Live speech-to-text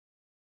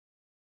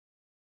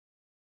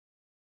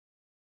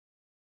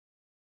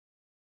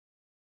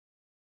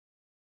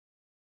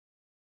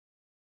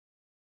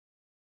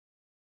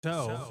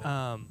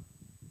So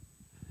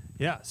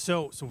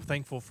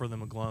thankful for the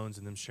McGlones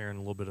and them sharing a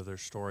little bit of their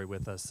story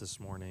with us this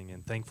morning,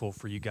 and thankful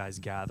for you guys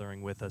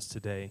gathering with us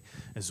today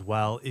as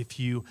well. If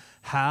you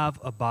have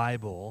a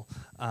Bible,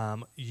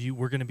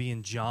 we're going to be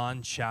in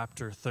John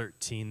chapter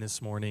 13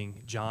 this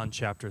morning, John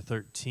chapter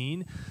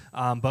 13,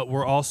 but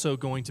we're also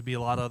going to be a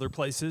lot of other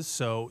places,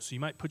 so you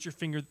might put your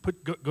finger,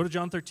 go to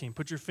John 13,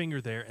 put your finger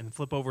there, and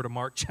flip over to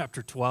Mark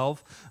chapter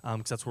 12,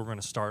 because that's where we're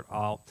going to start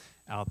out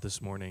this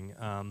morning.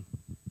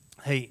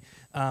 We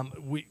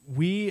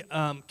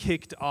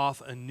kicked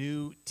off a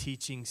new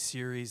teaching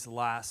series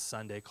last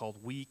Sunday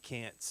called We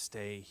Can't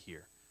Stay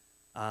Here.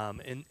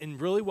 And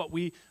really what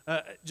we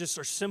just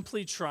are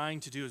simply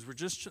trying to do is we're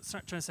just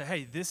trying to say,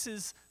 hey, this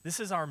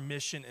is our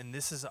mission and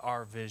this is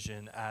our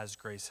vision as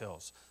Grace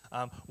Hills.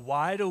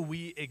 Why do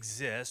we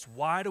exist?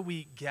 Why do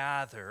we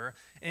gather?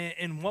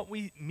 And what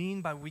we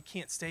mean by we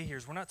can't stay here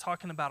is we're not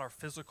talking about our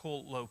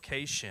physical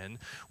location.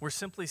 We're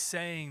simply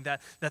saying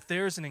that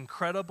there's an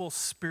incredible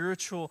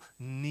spiritual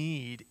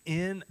need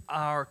in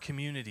our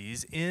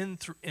communities,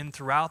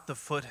 throughout the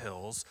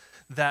foothills,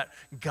 that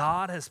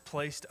God has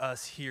placed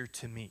us here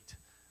to meet.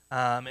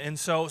 And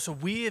so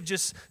we have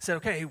just said,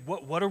 okay,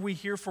 what are we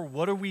here for?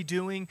 What are we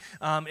doing?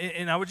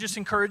 And I would just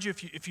encourage you,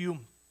 if you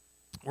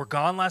were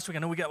gone last week,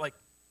 I know we got like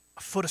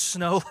a foot of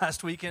snow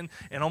last weekend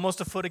and almost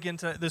a foot again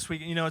this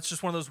week. You know, it's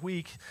just one of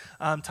those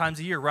times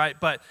a year, right?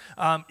 But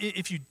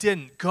if you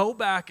didn't, go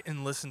back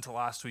and listen to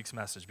last week's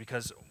message,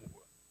 because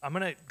I'm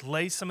going to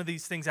lay some of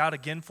these things out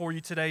again for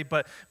you today,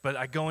 but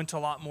I go into a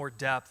lot more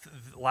depth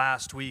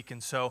last week.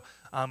 And so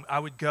I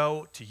would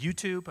go to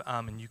YouTube,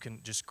 and you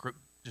can just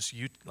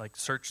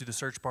search through the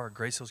search bar,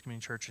 Grace Hills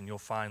Community Church, and you'll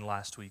find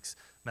last week's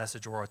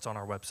message, or it's on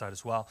our website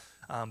as well.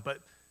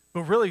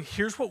 But really,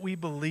 here's what we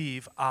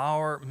believe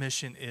our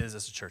mission is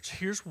as a church.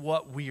 Here's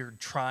what we are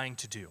trying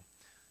to do: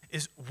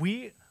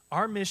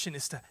 our mission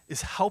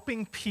is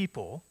helping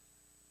people.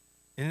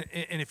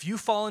 And if you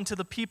fall into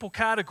the people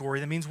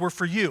category, that means we're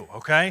for you,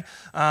 okay?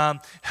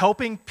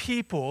 Helping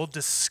people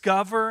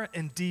discover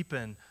and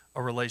deepen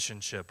a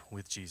relationship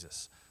with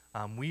Jesus.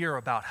 We are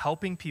about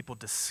helping people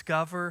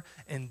discover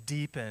and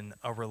deepen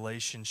a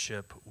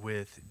relationship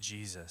with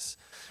Jesus.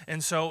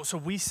 And so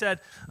we said,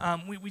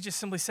 we just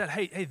simply said,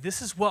 hey,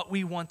 this is what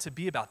we want to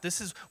be about.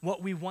 This is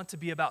what we want to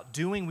be about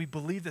doing. We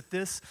believe that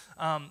this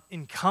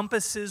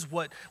encompasses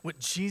what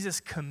Jesus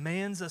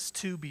commands us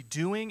to be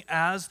doing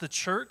as the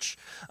church,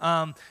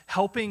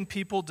 helping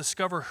people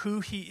discover who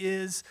he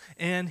is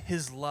and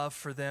his love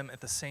for them,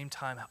 at the same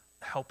time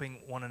helping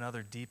one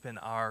another deepen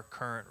our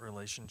current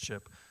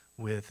relationship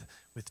with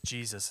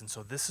Jesus. And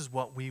so this is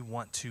what we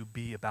want to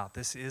be about.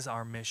 This is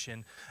our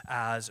mission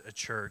as a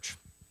church.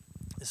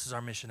 This is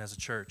our mission as a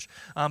church.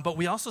 But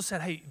we also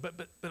said, hey,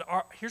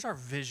 here's our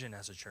vision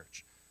as a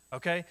church,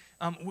 okay?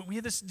 We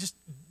have this just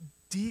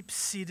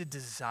deep-seated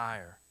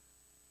desire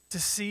to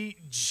see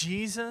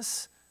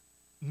Jesus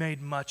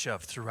made much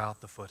of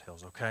throughout the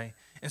foothills, okay?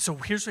 And so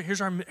here's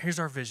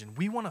our vision.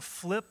 We want to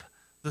flip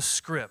the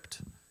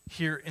script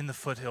here in the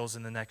foothills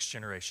in the next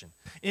generation.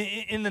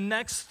 In the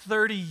next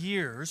 30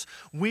 years,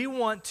 we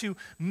want to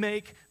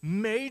make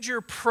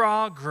major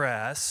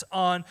progress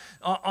on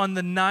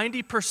the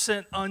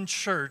 90%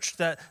 unchurched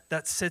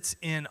that sits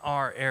in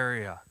our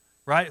area,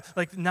 right?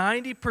 Like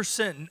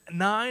 90%,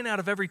 9 out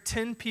of every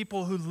 10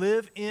 people who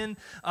live in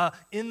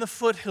the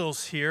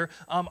foothills here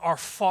are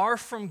far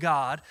from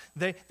God.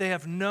 They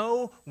have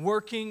no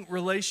working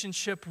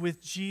relationship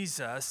with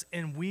Jesus,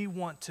 and we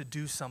want to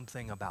do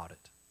something about it.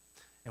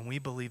 And we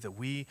believe that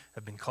we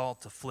have been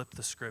called to flip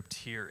the script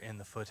here in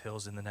the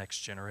foothills in the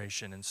next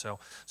generation. And so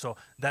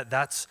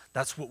that's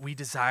what we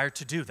desire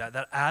to do.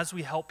 That as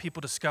we help people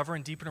discover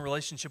and deepen a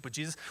relationship with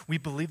Jesus, we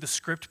believe the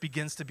script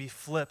begins to be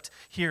flipped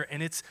here.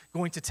 And it's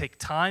going to take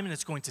time, and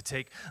it's going to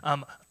take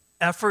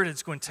effort.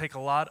 It's going to take a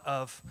lot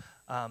of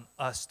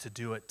us to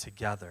do it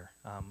together.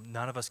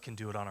 None of us can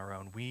do it on our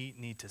own. We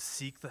need to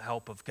seek the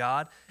help of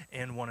God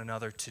and one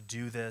another to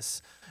do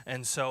this.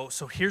 And so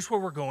here's where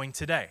we're going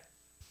today.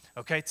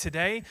 Okay,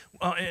 today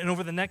and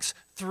over the next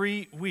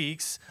 3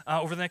 weeks,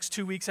 over the next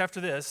 2 weeks after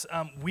this,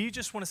 we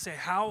just want to say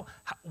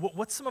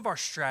what's some of our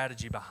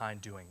strategy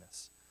behind doing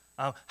this?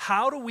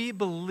 How do we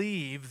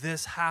believe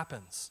this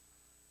happens?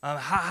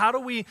 How do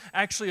we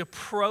actually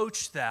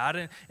approach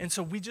that? And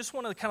so we just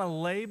want to kind of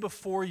lay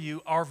before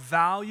you our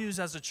values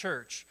as a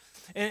church.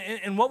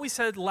 And what we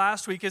said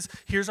last week is,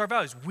 here's our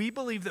values. We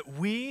believe that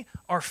we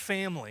are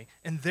family,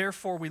 and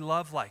therefore we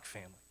love like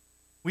family.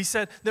 We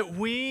said that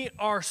we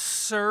are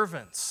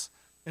servants,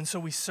 and so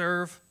we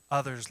serve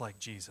others like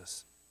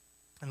Jesus.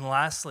 And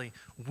lastly,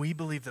 we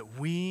believe that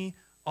we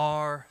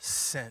are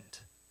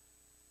sent.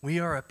 We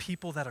are a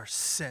people that are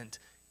sent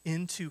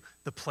into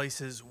the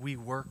places we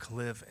work,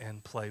 live,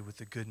 and play with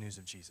the good news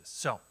of Jesus.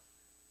 So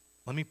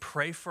let me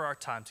pray for our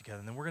time together,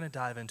 and then we're going to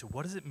dive into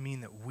what does it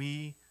mean that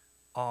we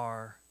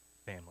are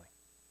family.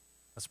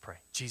 Let's pray.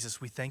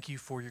 Jesus, we thank you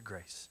for your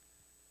grace.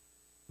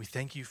 We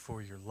thank you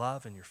for your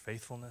love and your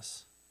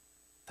faithfulness.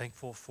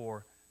 Thankful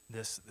for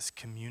this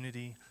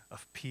community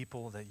of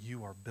people that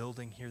you are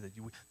building here, that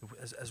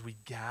as we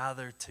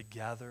gather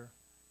together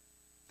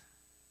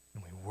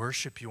and we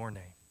worship your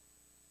name.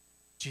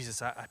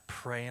 Jesus, I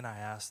pray and I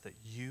ask that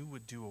you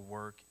would do a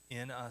work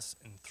in us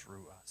and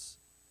through us,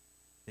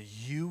 that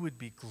you would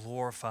be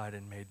glorified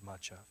and made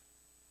much of.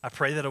 I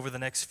pray that over the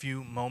next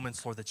few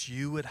moments, Lord, that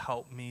you would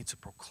help me to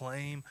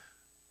proclaim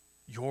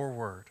your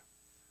word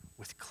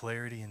with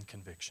clarity and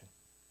conviction.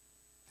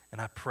 And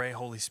I pray,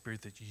 Holy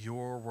Spirit, that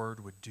your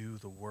word would do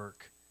the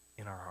work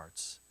in our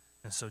hearts.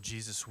 And so,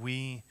 Jesus,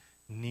 we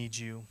need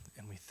you,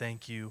 and we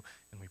thank you,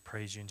 and we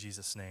praise you in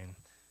Jesus' name.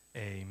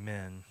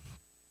 Amen.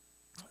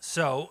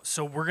 So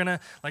we're going to,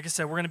 like I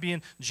said, we're going to be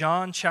in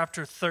John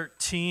chapter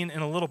 13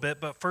 in a little bit,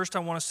 but first I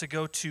want us to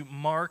go to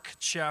Mark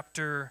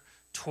chapter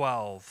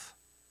 12.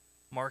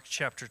 Mark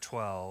chapter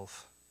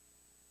 12.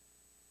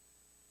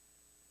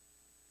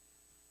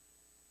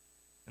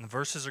 And the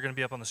verses are going to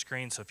be up on the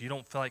screen, so if you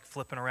don't feel like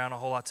flipping around a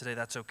whole lot today,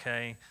 that's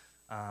okay.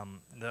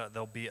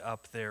 They'll be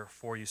up there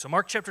for you. So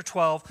Mark chapter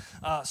 12,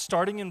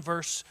 starting in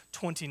verse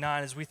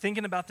 29, as we're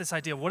thinking about this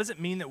idea, what does it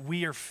mean that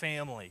we are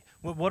family?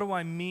 What do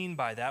I mean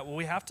by that? Well,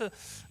 we have to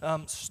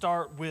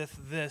start with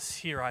this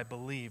here, I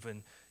believe.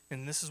 And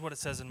this is what it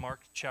says in Mark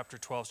chapter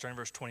 12, starting in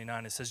verse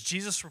 29. It says,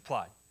 Jesus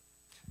replied.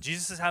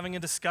 Jesus is having a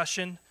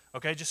discussion.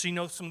 Okay, just so you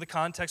know some of the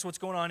context of what's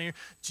going on here.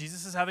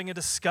 Jesus is having a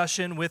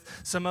discussion with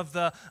some of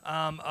the,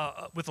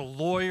 with a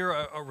lawyer,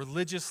 a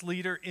religious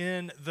leader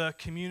in the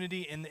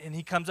community, and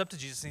he comes up to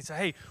Jesus and he says,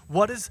 hey,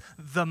 what is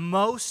the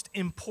most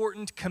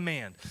important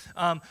command?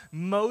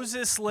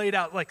 Moses laid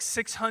out like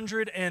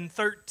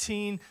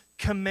 613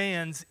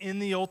 commands in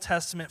the Old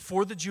Testament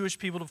for the Jewish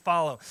people to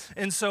follow.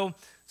 And so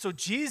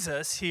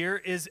Jesus here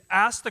is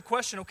asked the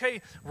question,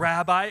 okay,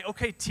 Rabbi,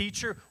 okay,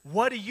 teacher,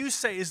 what do you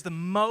say is the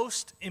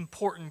most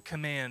important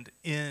command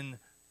in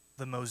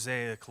the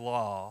Mosaic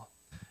law?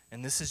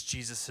 And this is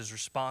Jesus'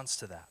 response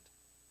to that.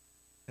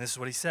 And this is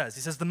what he says.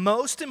 He says, the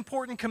most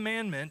important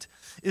commandment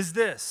is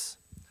this.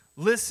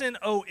 Listen,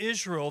 O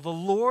Israel, the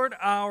Lord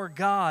our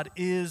God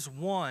is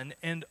one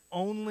and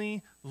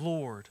only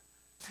Lord.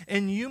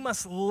 And you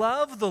must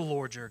love the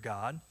Lord your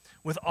God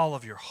with all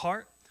of your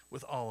heart,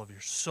 with all of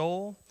your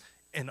soul,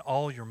 and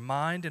all your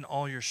mind and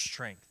all your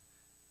strength.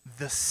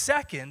 The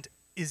second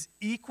is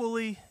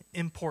equally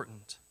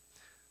important.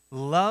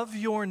 Love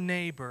your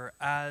neighbor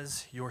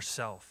as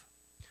yourself.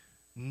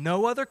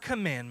 No other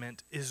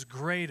commandment is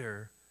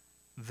greater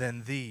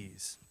than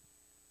these.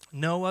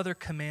 No other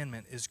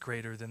commandment is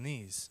greater than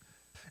these.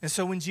 And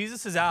so when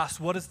Jesus is asked,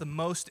 what is the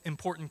most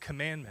important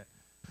commandment?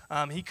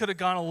 He could have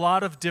gone a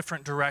lot of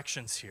different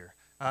directions here.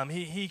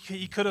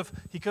 He could have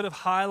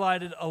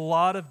highlighted a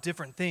lot of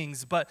different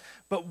things, but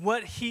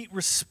what he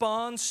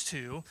responds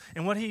to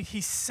and what he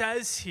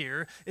says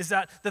here is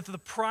that the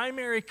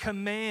primary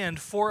command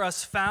for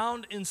us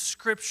found in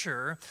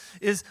Scripture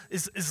is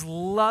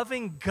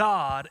loving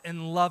God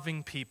and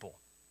loving people.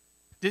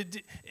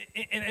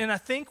 And I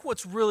think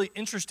what's really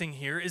interesting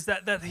here is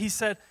that he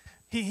said,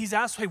 he's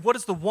asked, hey, what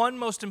is the one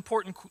most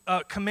important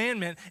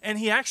commandment? And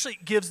he actually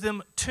gives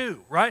them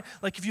two, right?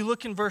 Like if you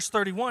look in verse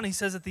 31, he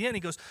says at the end, he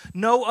goes,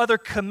 no other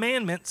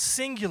commandment,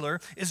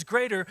 singular, is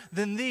greater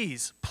than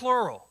these,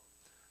 plural.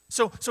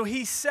 So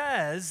he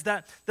says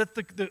that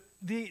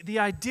the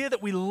idea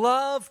that we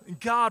love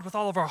God with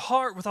all of our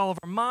heart, with all of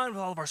our mind,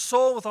 with all of our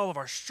soul, with all of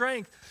our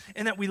strength,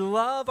 and that we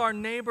love our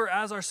neighbor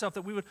as ourselves,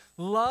 that we would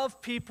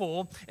love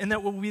people, and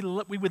that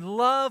we would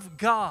love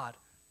God,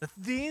 that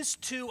these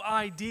two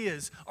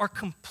ideas are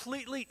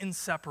completely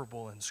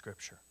inseparable in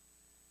Scripture.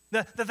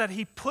 That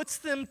he puts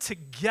them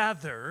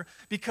together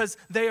because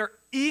they are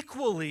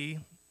equally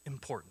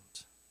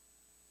important.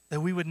 That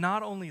we would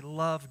not only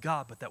love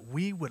God, but that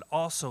we would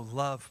also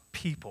love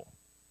people.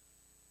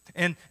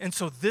 And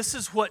so this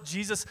is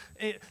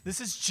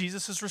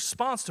Jesus'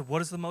 response to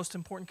what is the most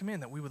important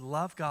command, that we would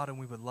love God and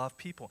we would love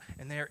people.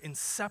 And they are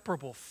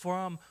inseparable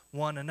from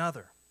one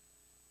another.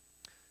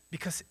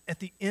 Because at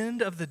the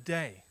end of the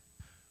day,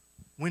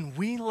 when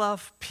we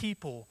love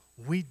people,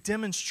 we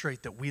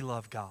demonstrate that we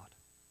love God.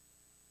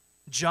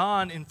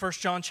 John, in 1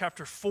 John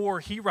chapter 4,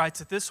 he writes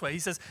it this way. He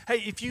says,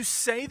 hey, if you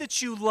say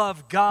that you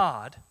love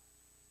God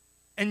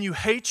and you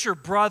hate your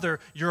brother,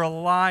 you're a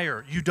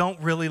liar. You don't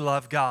really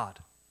love God.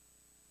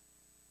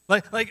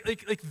 Like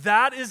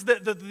that is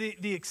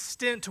the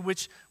extent to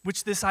which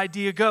this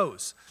idea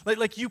goes.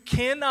 Like you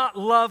cannot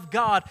love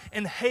God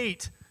and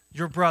hate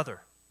your brother,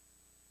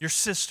 your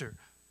sister.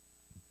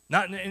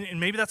 And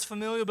maybe that's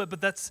familiar,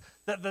 but that's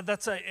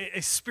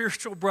a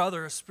spiritual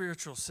brother, a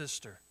spiritual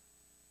sister.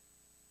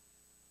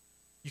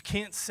 You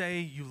can't say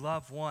you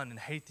love one and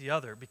hate the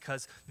other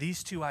because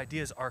these two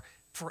ideas are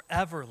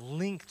forever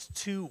linked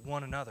to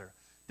one another.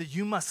 That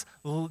you must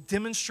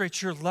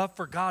demonstrate your love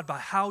for God by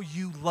how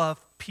you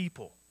love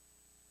people.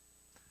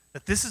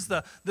 That this is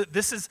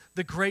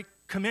the great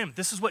commandment.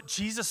 This is what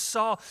Jesus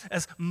saw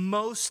as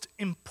most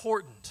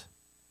important.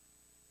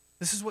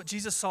 This is what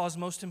Jesus saw as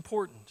most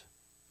important.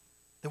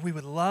 That we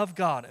would love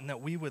God and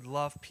that we would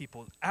love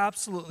people.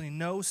 Absolutely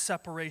no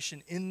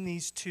separation in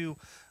these two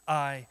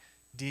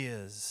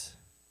ideas.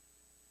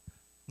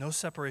 No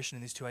separation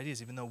in these two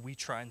ideas, even though we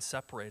try and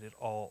separate it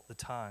all the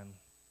time.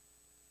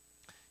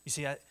 You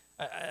see,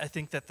 I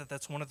think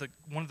that's one of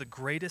the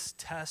greatest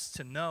tests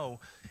to know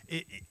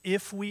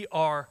if we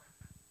are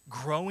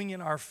growing in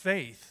our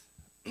faith.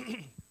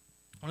 One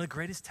of the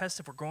greatest tests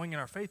if we're growing in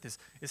our faith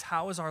is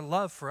how is our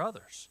love for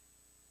others?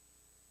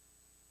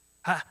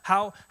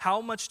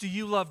 How much do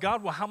you love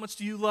God? Well, how much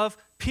do you love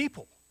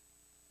people?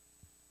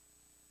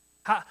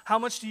 How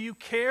much do you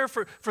care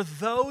for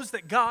those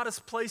that God has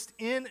placed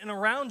in and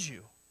around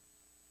you?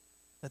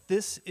 That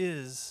this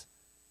is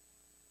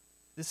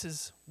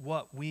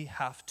what we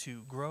have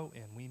to grow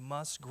in. We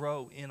must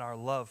grow in our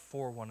love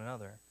for one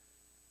another.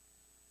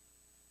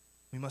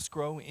 We must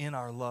grow in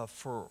our love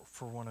for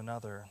one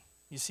another.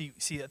 You see,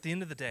 at the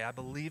end of the day, I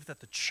believe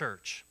that the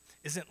church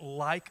isn't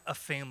like a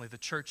family. The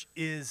church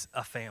is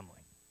a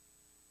family.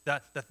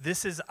 That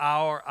this is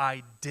our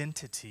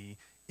identity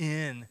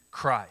in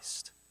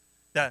Christ.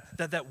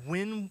 That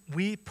when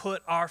we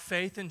put our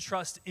faith and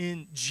trust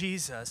in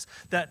Jesus,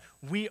 that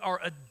we are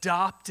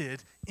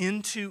adopted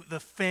into the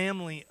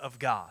family of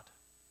God.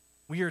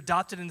 We are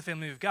adopted in the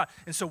family of God.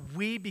 And so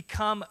we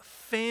become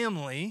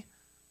family,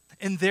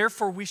 and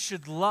therefore we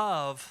should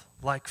love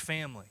like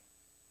family.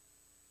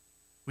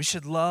 We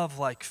should love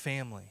like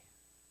family.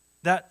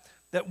 That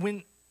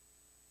when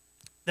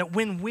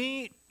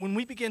we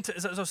begin to,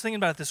 as I was thinking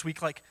about it this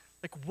week, like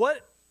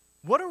what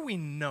are we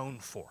known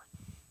for?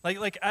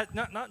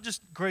 Not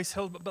just Grace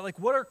Hill, but like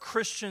what are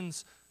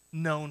Christians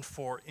known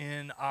for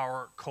in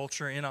our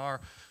culture, in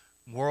our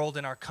world,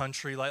 in our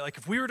country? Like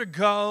if we were to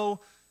go,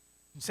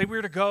 say we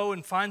were to go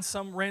and find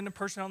some random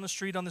person on the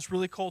street on this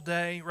really cold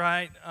day,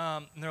 right?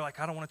 And they're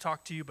like, I don't want to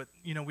talk to you, but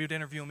we would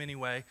interview them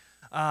anyway.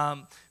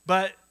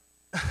 But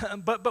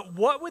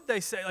what would they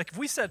say? Like if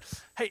we said,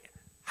 hey,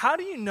 how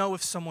do you know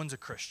if someone's a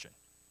Christian?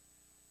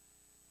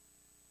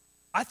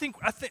 I think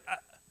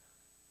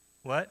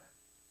what?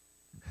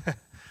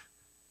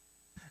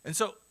 And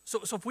so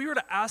if we were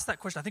to ask that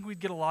question, I think we'd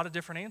get a lot of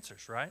different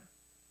answers, right?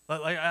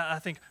 Like I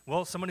think,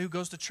 well, someone who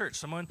goes to church,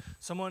 someone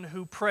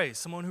who prays,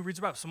 someone who reads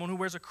the Bible, someone who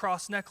wears a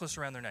cross necklace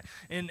around their neck.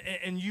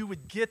 And you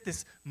would get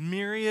this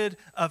myriad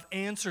of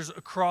answers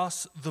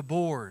across the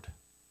board.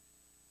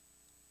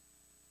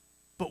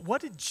 But what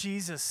did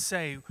Jesus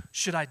say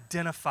should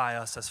identify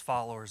us as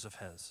followers of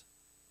his?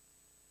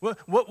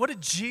 What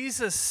did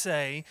Jesus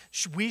say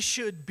we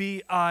should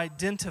be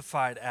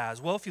identified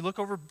as? Well, if you look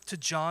over to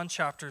John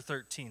chapter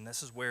 13,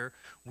 this is where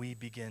we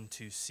begin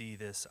to see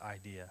this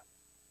idea.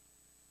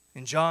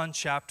 In John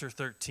chapter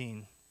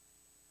 13,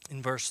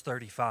 in verse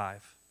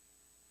 35,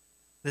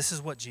 this is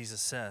what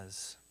Jesus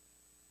says.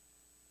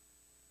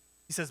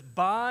 He says,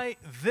 by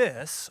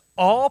this,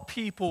 all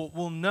people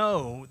will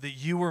know that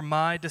you are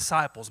my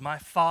disciples, my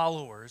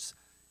followers,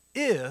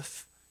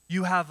 if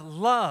you have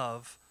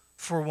love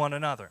for one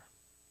another.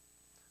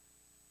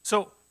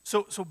 So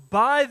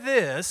by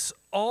this,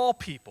 all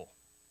people.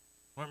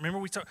 Remember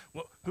we talked,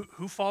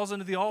 who falls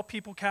into the all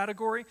people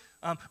category?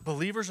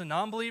 Believers and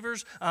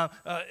non-believers.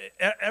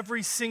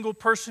 Every single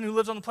person who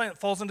lives on the planet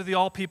falls into the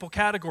all people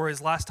category,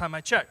 as last time I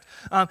checked.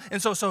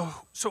 And so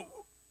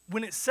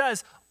when it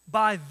says,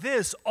 by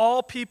this,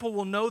 all people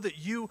will know that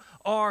you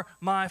are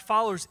my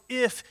followers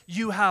if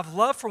you have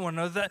love for one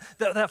another,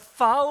 that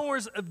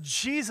followers of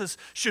Jesus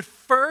should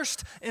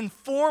first and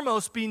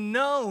foremost be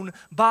known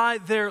by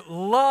their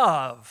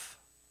love.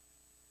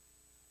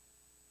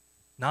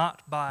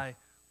 Not by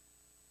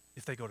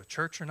if they go to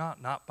church or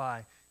not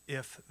by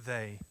if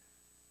they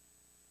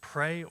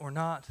pray or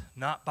not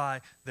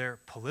by their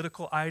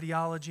political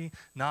ideology,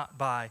 not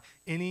by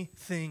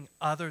anything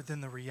other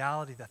than the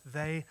reality that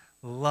they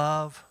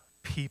love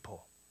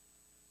people.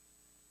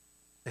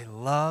 They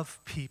love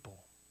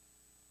people.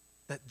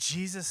 That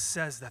Jesus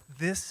says that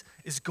this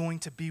is going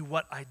to be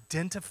what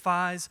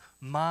identifies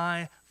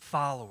my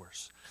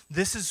followers.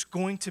 This is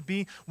going to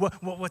be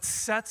what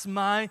sets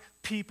my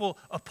people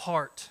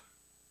apart.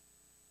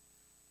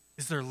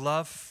 Is their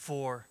love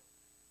for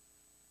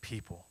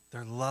people,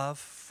 their love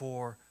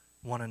for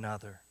one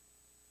another.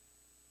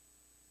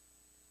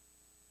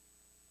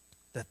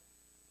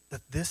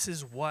 That this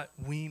is what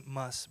we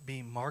must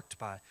be marked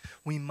by.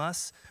 We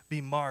must be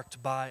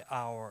marked by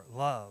our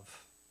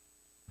love.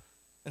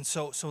 And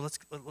so let's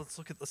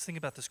think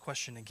about this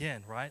question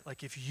again, right?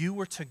 Like if you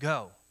were to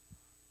go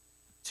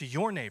to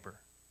your neighbor,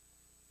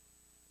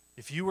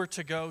 if you were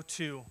to go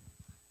to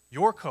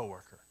your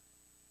coworker,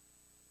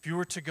 if you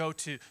were to go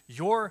to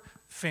your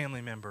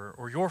family member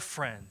or your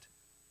friend,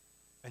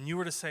 and you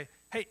were to say,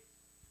 hey,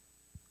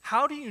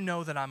 how do you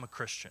know that I'm a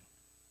Christian?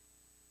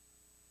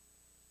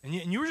 And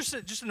you were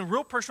just in a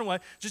real personal way,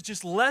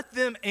 just let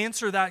them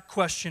answer that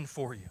question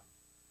for you.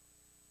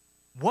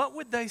 What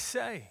would they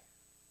say?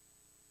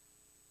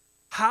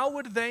 How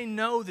would they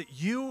know that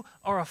you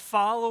are a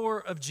follower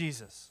of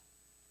Jesus?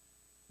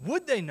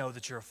 Would they know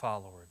that you're a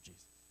follower of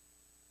Jesus?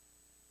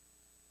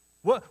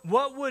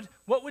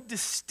 What would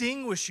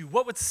distinguish you?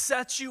 What would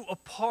set you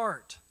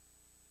apart?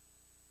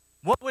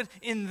 What would,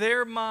 in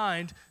their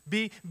mind,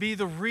 be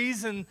the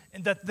reason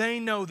that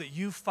they know that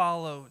you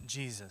follow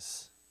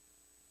Jesus?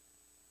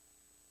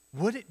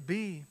 would it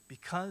be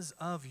because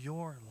of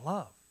your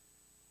love?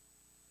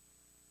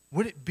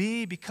 Would it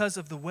be because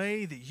of the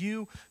way that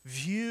you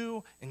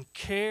view and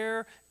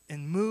care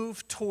and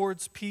move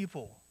towards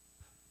people?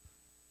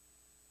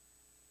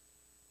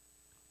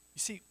 You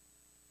see,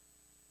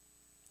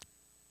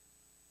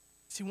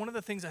 one of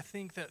the things I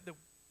think that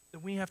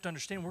we have to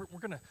understand, we're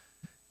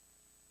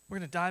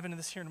gonna dive into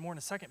this here more in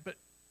a second, but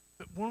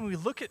when we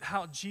look at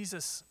how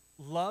Jesus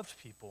loved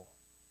people,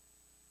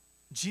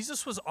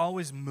 Jesus was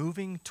always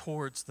moving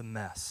towards the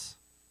mess.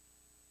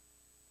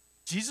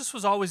 Jesus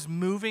was always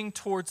moving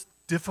towards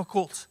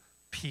difficult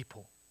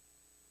people.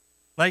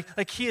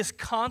 Like he is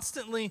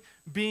constantly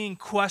being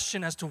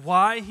questioned as to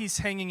why he's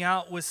hanging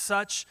out with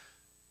such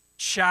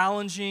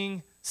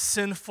challenging,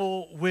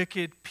 sinful,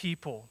 wicked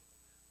people.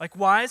 Like,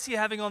 why is he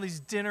having all these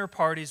dinner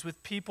parties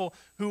with people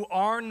who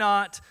are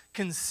not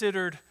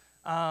considered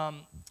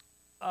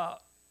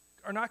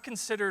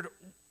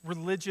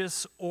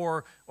religious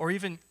or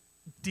even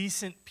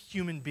decent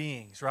human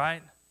beings,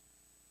 right?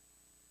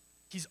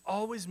 He's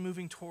always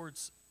moving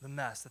towards the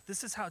mess. That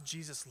this is how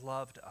Jesus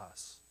loved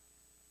us.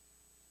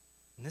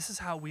 And this is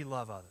how we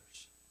love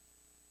others.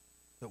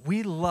 That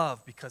we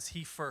love because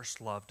he first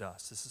loved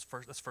us. That's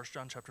 1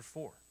 John chapter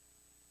 4.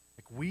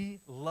 Like, we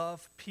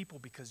love people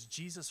because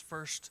Jesus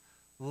first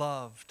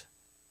loved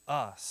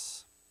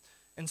us.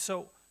 And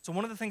so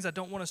one of the things I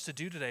don't want us to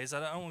do today is I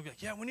don't want to be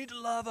like, yeah, we need to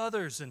love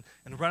others and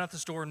run out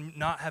this door and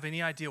not have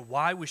any idea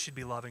why we should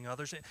be loving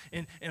others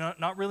and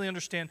not really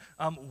understand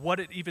what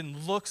it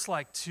even looks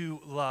like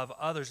to love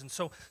others. And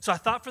so I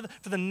thought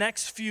for the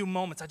next few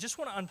moments, I just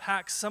want to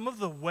unpack some of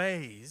the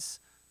ways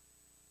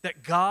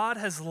that God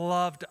has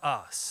loved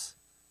us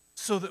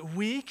so that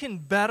we can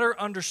better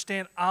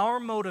understand our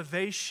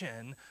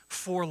motivation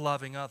for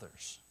loving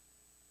others.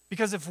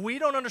 Because if we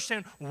don't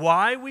understand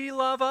why we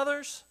love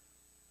others,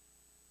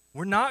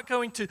 we're not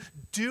going to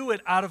do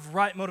it out of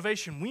right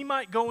motivation. We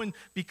might go and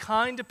be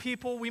kind to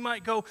people. We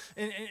might go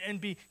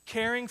and be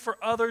caring for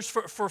others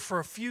for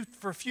a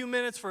few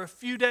minutes, for a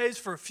few days,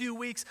 for a few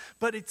weeks,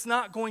 but it's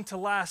not going to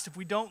last if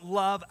we don't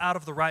love out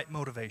of the right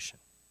motivation.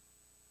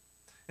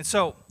 And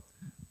so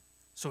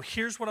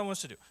here's what I want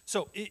us to do.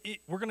 So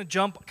we're going to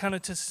jump kind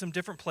of to some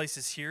different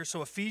places here.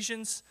 So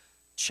Ephesians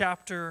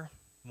chapter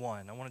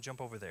 1. I want to jump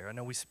over there. I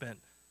know we spent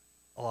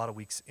a lot of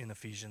weeks in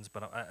Ephesians,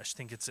 but I just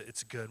think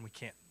it's good and we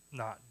can't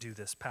not do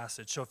this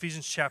passage. So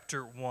Ephesians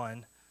chapter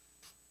 1.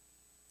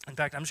 In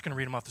fact, I'm just going to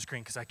read them off the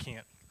screen because I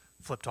can't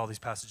flip to all these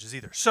passages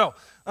either. So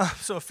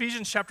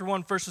Ephesians chapter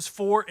 1, verses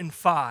 4 and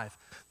 5.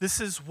 This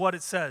is what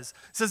it says.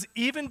 It says,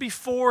 even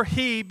before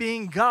he,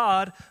 being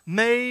God,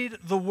 made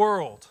the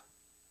world,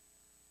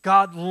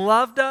 God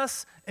loved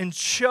us and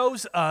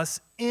chose us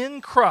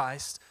in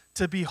Christ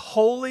to be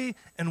holy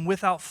and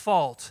without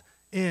fault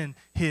in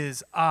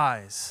his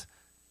eyes.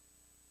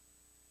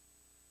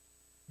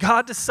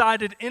 God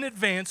decided in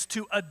advance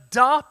to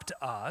adopt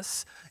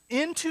us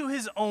into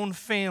his own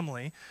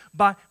family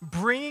by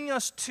bringing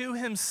us to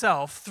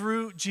himself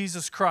through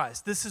Jesus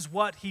Christ. This is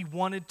what he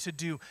wanted to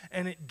do,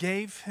 and it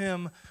gave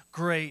him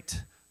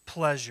great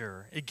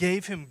pleasure. It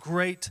gave him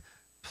great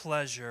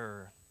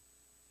pleasure.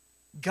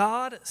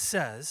 God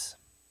says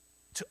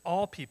to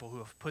all people who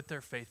have put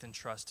their faith and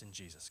trust in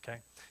Jesus, okay?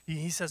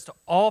 He says to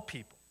all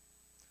people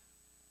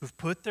who've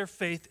put their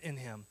faith in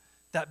him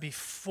that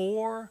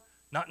before,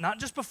 not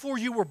just before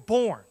you were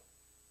born,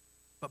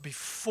 but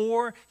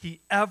before he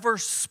ever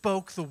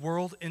spoke the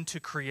world into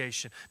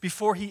creation,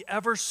 before he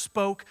ever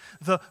spoke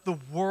the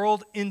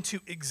world into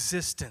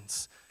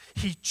existence,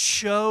 he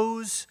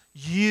chose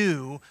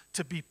you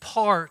to be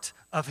part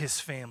of his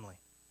family.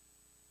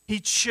 He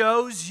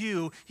chose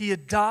you, he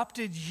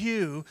adopted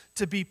you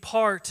to be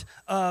part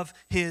of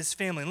his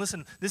family. And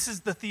listen, this is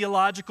the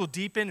theological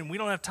deep end, and we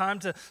don't have time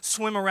to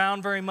swim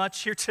around very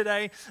much here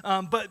today.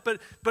 But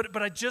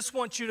I just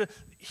want you to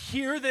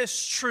hear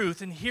this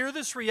truth and hear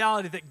this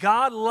reality that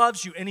God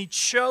loves you and he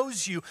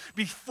chose you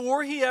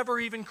before he ever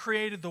even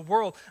created the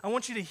world. I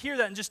want you to hear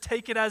that and just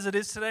take it as it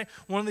is today.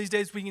 One of these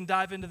days we can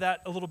dive into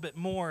that a little bit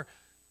more.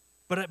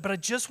 But I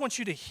just want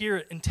you to hear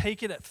it and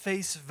take it at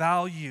face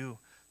value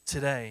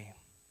today.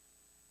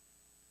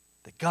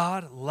 That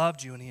God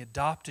loved you and he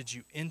adopted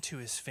you into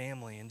his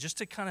family. And just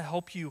to kind of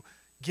help you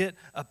get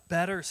a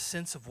better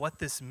sense of what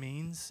this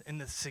means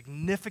and the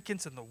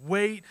significance and the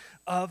weight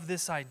of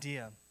this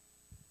idea,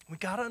 we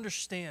got to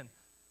understand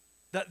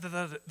that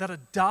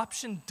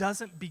adoption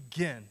doesn't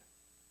begin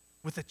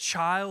with a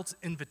child's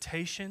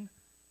invitation.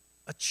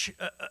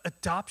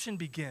 Adoption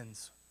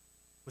begins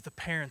with a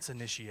parent's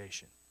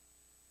initiation.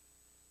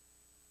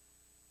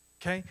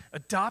 Okay?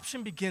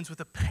 Adoption begins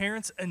with a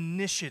parent's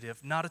initiative,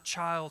 not a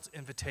child's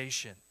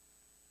invitation.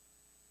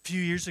 A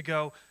few years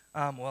ago,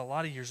 a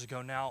lot of years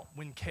ago now,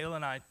 when Kayla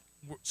and I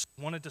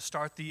wanted to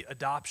start the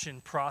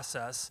adoption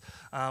process,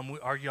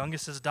 our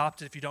youngest is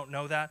adopted, if you don't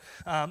know that,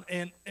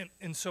 and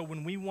so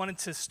when we wanted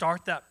to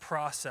start that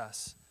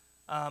process,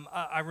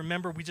 I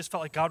remember we just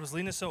felt like God was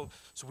leading us. So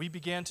we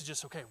began to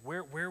just, okay,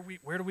 where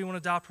do we want to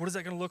adopt? What is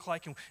that going to look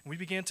like? And we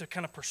began to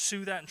kind of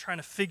pursue that and trying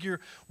to figure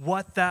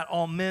what that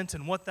all meant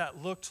and what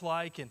that looked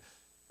like. And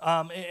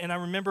I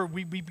remember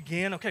we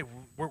began, okay,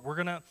 we're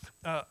going to,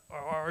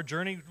 our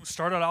journey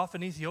started off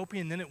in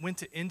Ethiopia, and then it went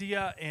to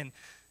India, and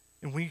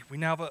we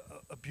now have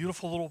a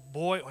beautiful little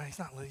boy. Well,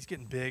 he's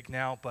getting big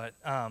now, but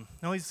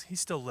no, he's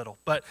still little.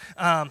 But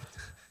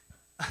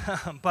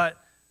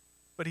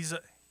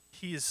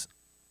he is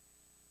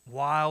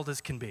wild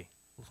as can be.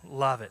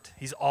 Love it.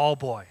 He's all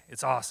boy.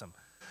 It's awesome.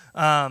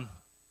 But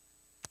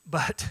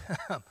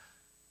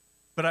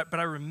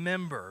I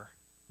remember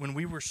when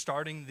we were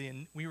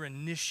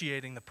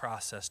initiating the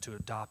process to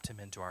adopt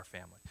him into our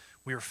family.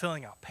 We were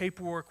filling out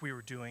paperwork. We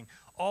were doing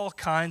all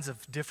kinds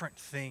of different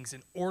things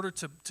in order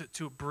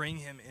to bring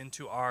him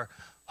into our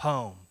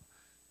home.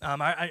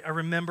 I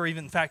remember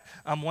even, in fact,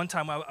 one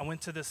time I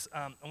went to this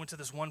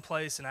one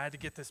place, and I had to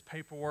get this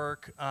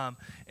paperwork, and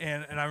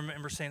I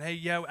remember saying, hey,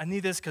 yeah, I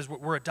need this because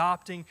we're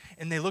adopting.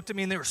 And they looked at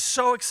me, and they were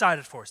so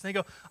excited for us. And they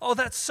go, oh,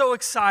 that's so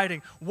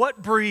exciting.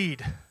 What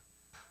breed?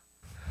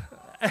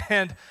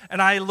 And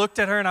I looked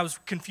at her, and I was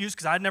confused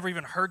because I'd never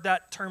even heard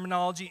that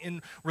terminology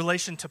in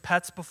relation to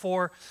pets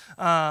before.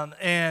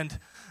 And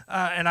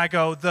I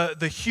go,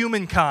 the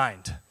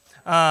humankind.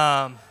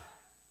 That's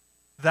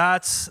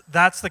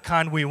the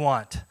kind we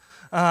want.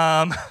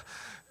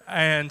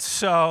 And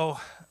so,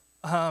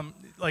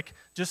 like,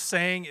 just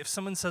saying, if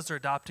someone says they're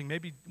adopting,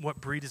 maybe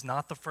what breed is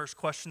not the first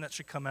question that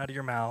should come out of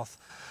your mouth.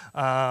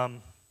 But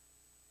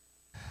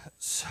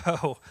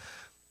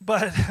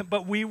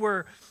we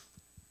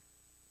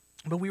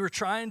were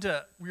trying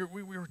to, we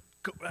were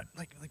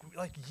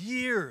like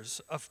years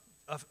of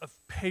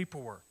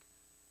paperwork,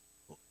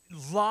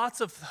 lots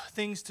of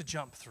things to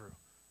jump through,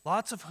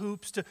 lots of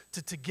hoops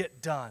to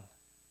get done.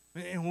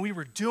 And we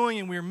were doing,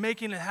 and we were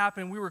making it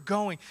happen, we were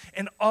going.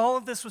 And all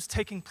of this was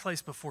taking place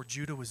before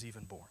Judah was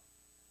even born.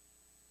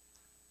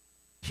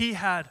 He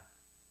had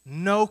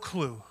no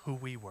clue who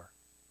we were.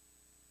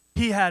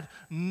 He had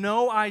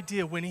no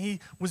idea when he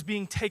was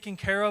being taken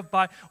care of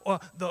by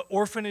the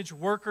orphanage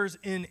workers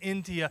in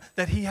India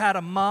that he had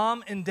a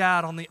mom and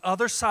dad on the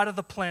other side of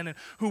the planet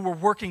who were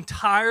working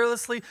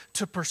tirelessly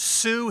to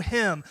pursue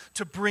him,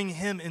 to bring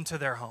him into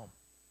their home.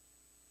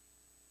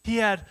 He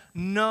had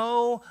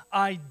no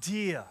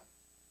idea.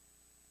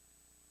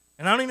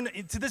 And I don't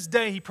even, to this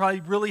day, he probably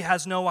really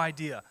has no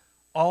idea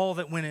all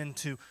that went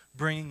into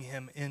bringing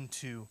him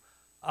into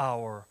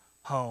our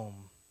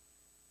home.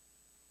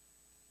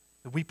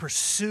 We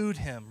pursued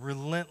him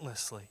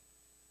relentlessly.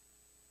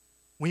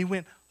 We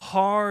went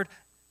hard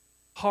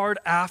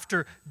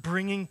after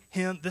bringing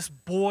him, this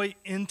boy,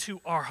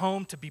 into our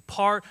home to be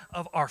part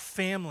of our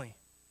family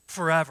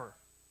forever.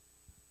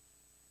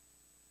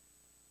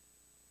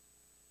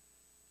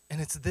 And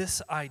it's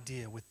this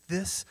idea, with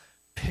this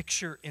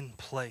picture in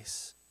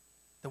place,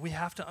 that we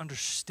have to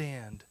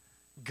understand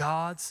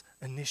God's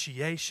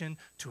initiation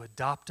to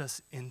adopt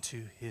us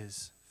into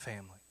his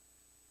family.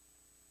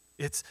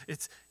 It's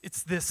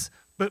this,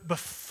 but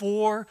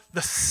before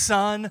the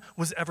sun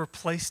was ever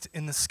placed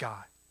in the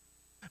sky,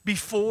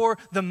 before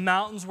the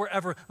mountains were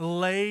ever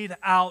laid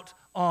out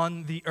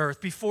on the earth,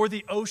 before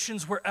the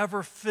oceans were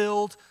ever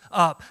filled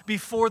up,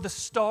 before the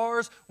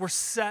stars were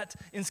set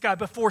in sky,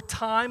 before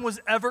time was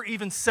ever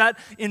even set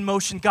in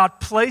motion, God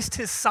placed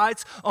his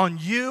sights on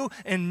you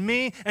and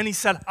me, and he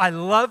said, I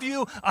love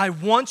you, I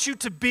want you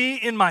to be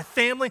in my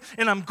family,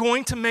 and I'm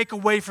going to make a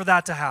way for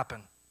that to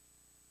happen.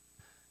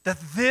 That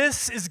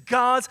this is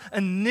God's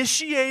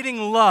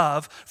initiating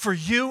love for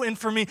you and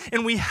for me,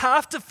 and we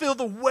have to feel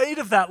the weight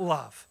of that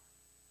love.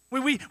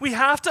 We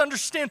have to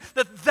understand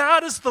that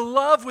that is the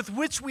love with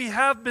which we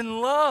have been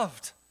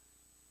loved.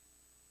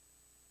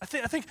 I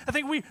think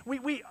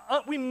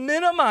we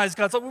minimize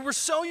God's love. We're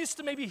so used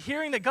to maybe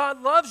hearing that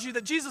God loves you,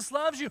 that Jesus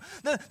loves you,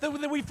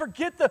 that we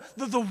forget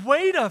the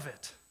weight of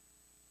it.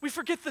 We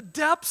forget the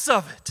depths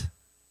of it.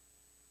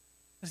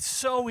 It's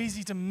so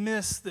easy to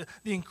miss the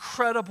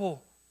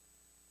incredible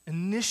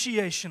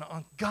initiation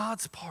on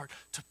God's part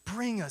to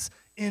bring us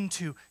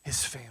into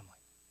his family.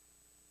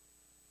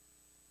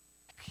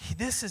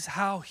 This is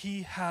how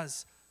he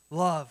has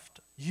loved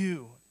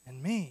you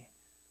and me.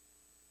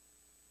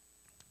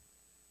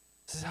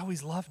 This is how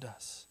he's loved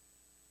us.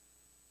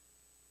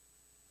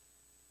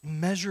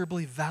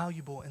 Immeasurably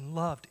valuable and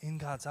loved in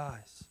God's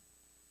eyes.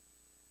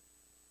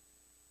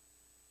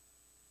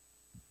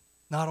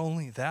 Not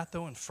only that,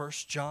 though, in 1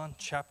 John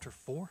chapter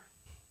 4,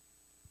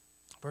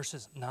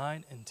 verses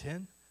 9 and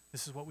 10,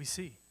 this is what we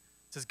see.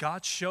 It says,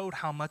 God showed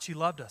how much he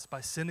loved us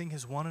by sending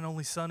his one and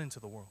only Son into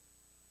the world,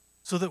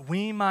 so that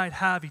we might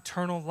have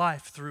eternal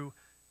life through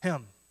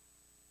him.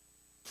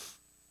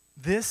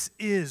 This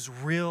is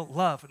real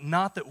love.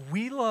 Not that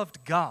we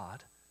loved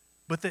God,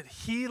 but that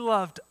he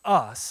loved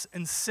us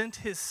and sent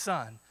his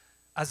Son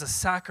as a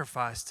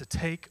sacrifice to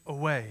take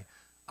away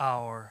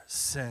our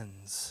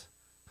sins.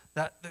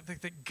 That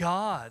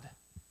God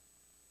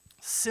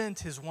sent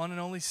his one and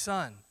only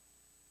Son.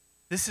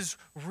 This is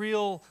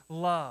real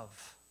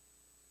love.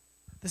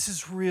 This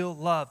is real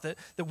love, that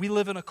we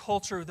live in a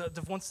culture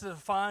that wants to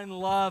define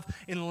love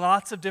in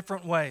lots of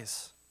different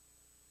ways.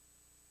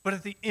 But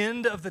at the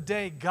end of the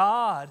day,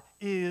 God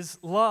is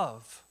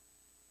love.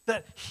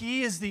 That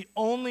He is the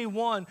only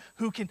one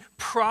who can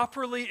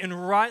properly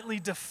and rightly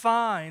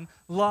define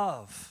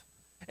love.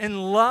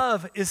 And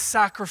love is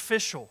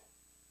sacrificial.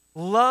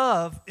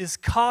 Love is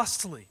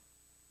costly.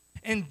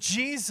 And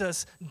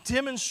Jesus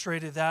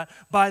demonstrated that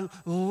by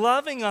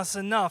loving us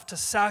enough to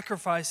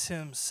sacrifice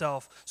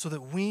Himself so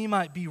that we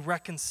might be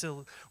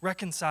reconciled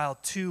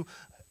to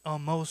a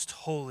most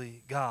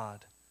holy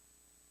God.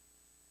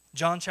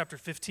 John chapter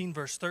 15,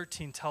 verse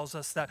 13 tells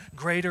us that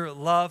greater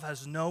love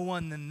has no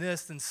one than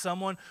this, than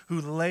someone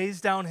who lays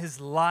down his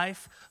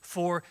life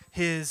for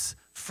his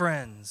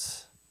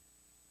friends.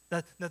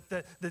 That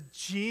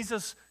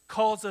Jesus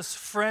calls us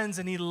friends,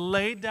 and He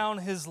laid down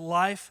His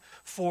life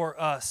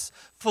for us.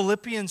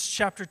 Philippians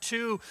chapter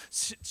 2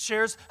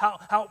 shares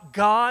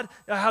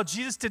how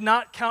Jesus did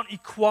not count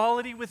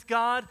equality with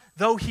God,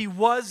 though He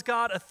was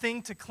God, a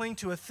thing to cling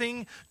to, a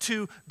thing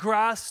to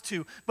grasp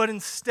to. But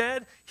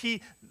instead,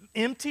 He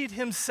emptied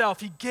Himself.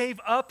 He gave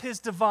up His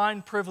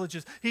divine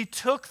privileges. He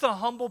took the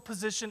humble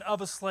position of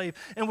a slave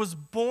and was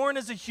born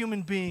as a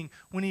human being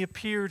when He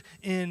appeared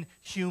in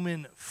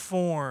human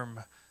form.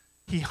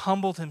 He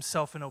humbled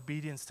Himself in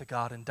obedience to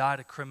God and died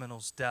a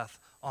criminal's death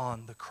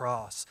on the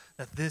cross.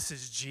 That this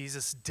is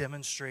Jesus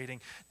demonstrating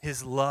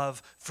His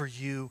love for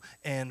you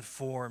and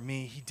for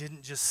me. He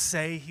didn't just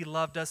say He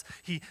loved us,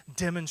 He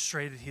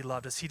demonstrated He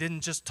loved us. He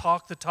didn't just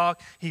talk the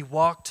talk, He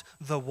walked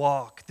the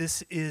walk.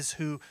 This is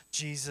who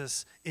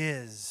Jesus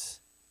is.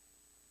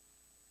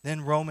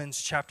 Then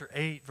Romans chapter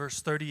 8, verse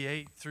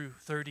 38 through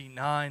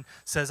 39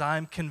 says, I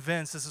am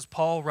convinced, this is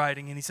Paul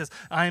writing, and he says,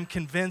 I am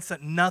convinced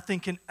that nothing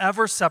can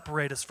ever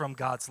separate us from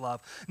God's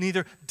love.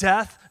 Neither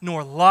death,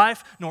 nor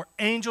life, nor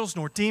angels,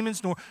 nor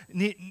demons,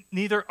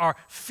 neither our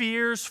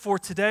fears for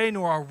today,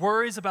 nor our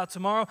worries about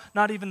tomorrow,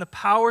 not even the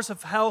powers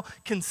of hell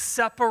can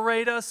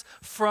separate us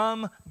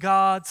from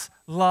God's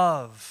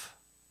love.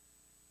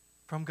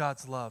 From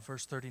God's love,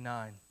 verse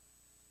 39.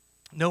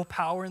 No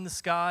power in the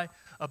sky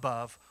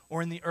above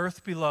or in the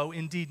earth below,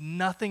 indeed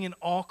nothing in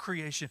all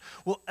creation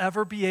will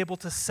ever be able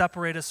to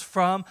separate us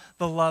from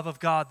the love of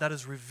God that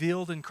is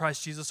revealed in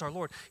Christ Jesus our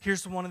Lord.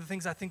 Here's one of the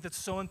things I think that's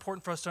so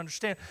important for us to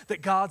understand,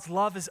 that God's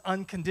love is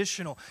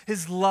unconditional.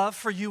 His love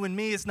for you and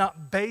me is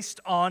not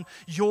based on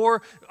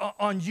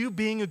you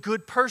being a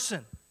good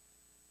person.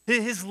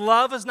 His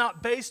love is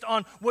not based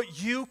on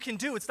what you can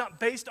do. It's not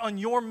based on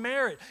your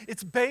merit.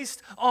 It's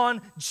based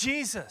on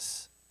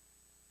Jesus.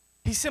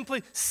 He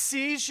simply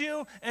sees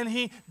you and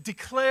He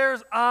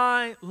declares,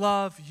 I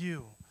love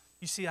you.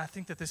 You see, I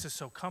think that this is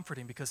so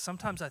comforting because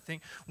sometimes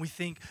we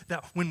think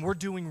that when we're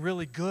doing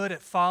really good at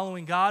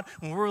following God,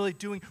 when we're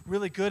doing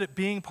really good at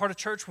being part of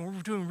church, when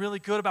we're doing really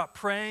good about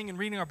praying and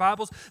reading our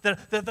Bibles, that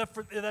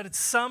it's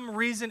some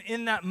reason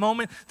in that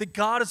moment that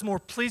God is more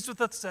pleased with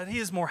us, that He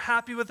is more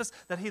happy with us,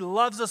 that He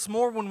loves us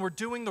more when we're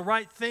doing the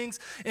right things.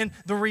 And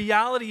the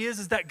reality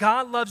is that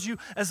God loves you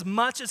as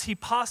much as He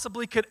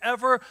possibly could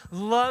ever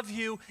love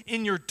you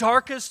in your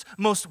darkest,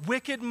 most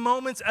wicked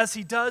moments as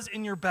He does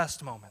in your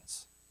best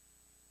moments.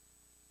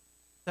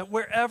 That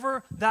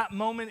wherever that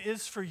moment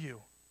is for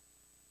you,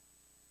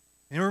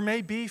 or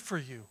may be for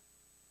you,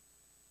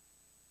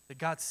 that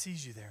God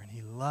sees you there and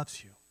He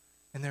loves you.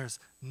 And there's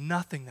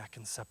nothing that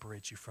can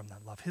separate you from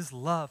that love. His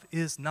love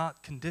is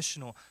not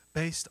conditional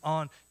based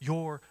on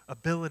your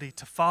ability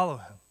to follow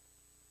Him.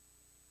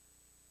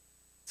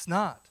 It's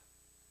not.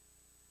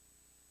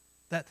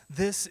 That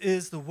this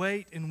is the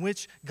way in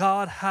which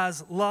God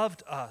has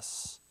loved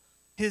us.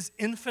 His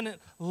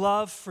infinite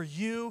love for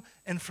you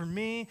and for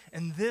me,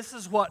 and this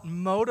is what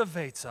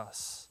motivates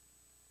us.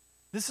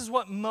 This is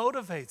what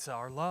motivates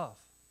our love.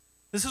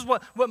 This is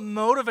what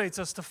motivates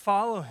us to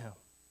follow Him.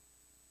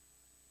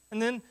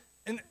 And then,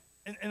 and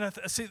I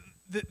see,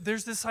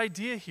 there's this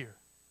idea here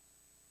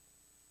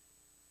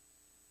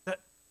that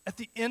at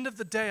the end of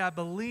the day, I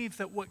believe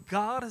that what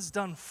God has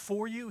done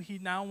for you, He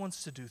now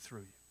wants to do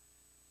through you.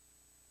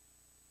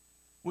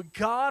 What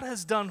God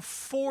has done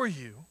for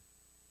you,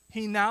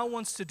 He now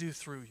wants to do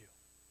through you.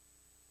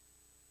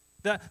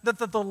 That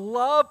the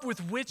love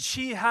with which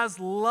He has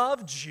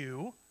loved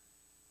you,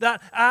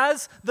 that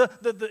as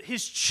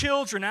His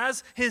children,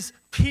 as His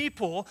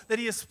people, that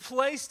He has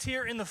placed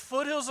here in the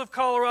foothills of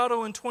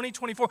Colorado in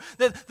 2024,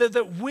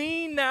 that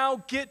we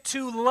now get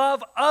to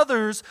love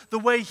others the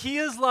way He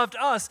has loved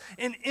us.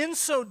 And in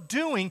so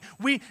doing,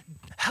 we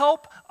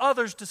help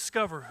others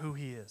discover who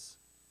He is.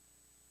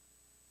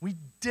 We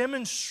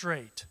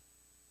demonstrate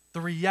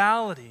the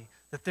reality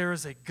that there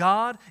is a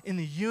God in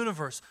the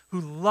universe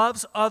who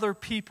loves other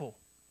people.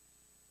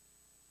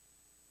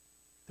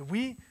 That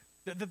we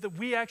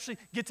actually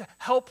get to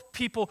help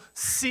people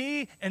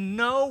see and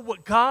know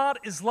what God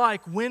is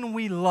like when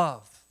we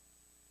love.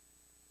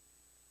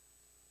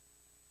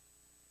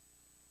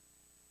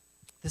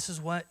 This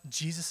is what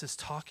Jesus is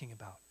talking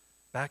about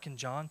back in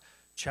John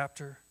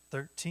chapter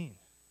 13.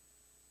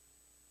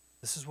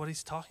 This is what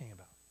He's talking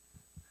about.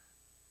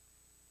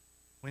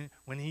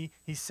 When he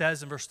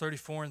says in verse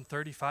 34 and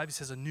 35, he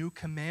says, a new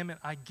commandment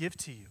I give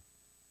to you,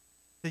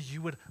 that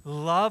you would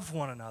love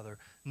one another,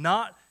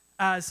 not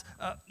as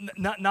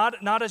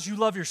not as you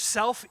love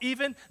yourself,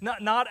 even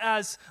not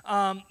as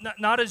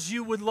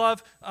you would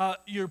love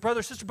your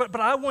brother or sister, but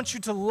I want you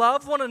to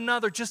love one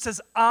another just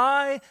as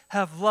I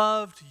have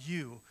loved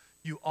you.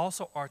 You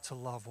also are to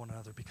love one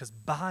another, because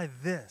by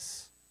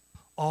this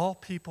all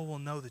people will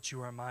know that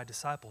you are my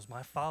disciples,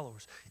 my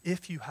followers,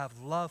 if you have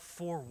love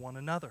for one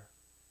another.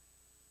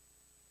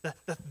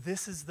 That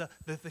this is the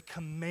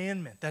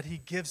commandment that he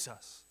gives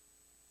us.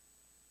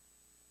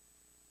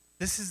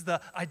 This is the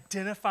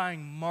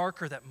identifying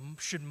marker that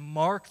should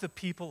mark the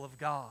people of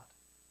God.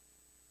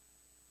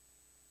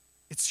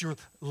 It's your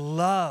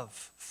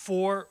love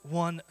for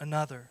one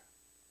another.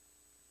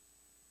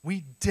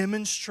 We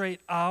demonstrate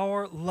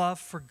our love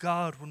for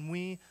God when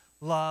we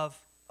love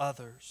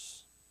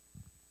others.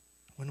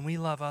 When we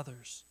love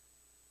others.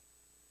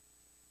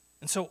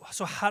 And so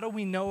how do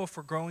we know if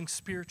we're growing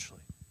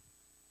spiritually?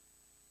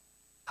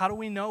 How do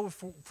we know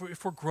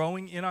if we're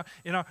growing in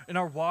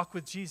our walk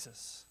with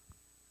Jesus?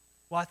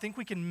 Well, I think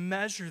we can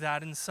measure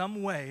that in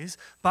some ways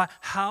by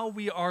how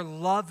we are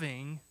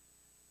loving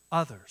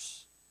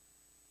others.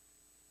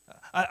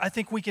 I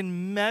think we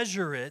can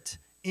measure it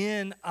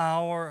in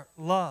our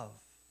love.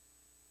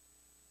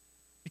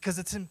 Because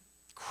it's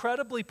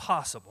incredibly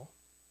possible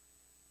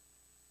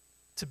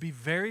to be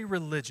very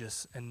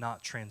religious and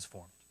not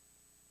transformed.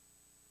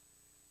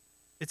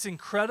 It's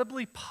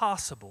incredibly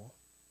possible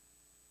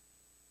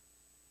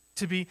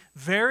to be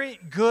very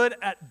good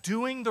at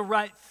doing the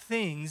right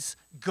things,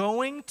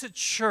 going to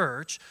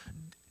church,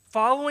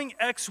 following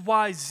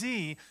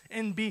XYZ,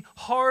 and be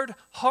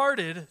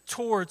hard-hearted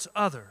towards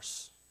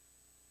others.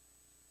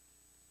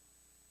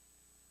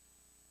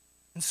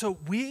 And so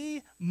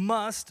we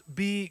must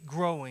be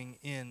growing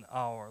in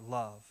our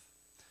love.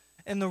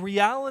 And the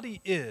reality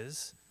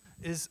is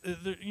there's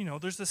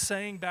this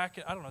saying back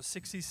in,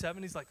 60s,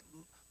 70s, like,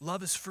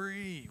 love is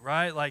free,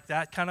 right? Like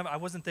that kind of, I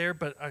wasn't there,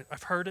 but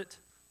I've heard it.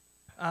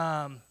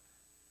 And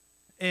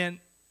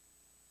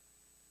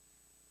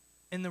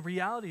the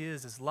reality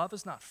is love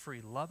is not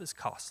free. Love is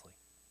costly.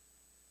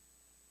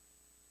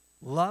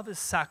 Love is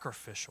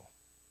sacrificial.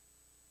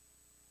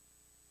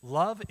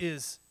 Love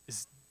is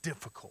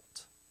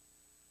difficult.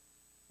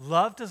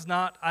 Love does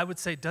not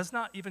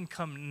even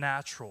come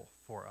natural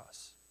for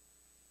us.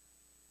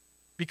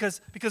 Because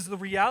the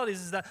reality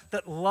is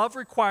that love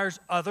requires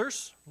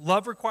others.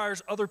 Love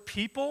requires other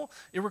people.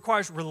 It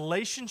requires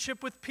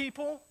relationship with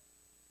people.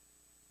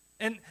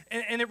 And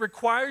it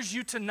requires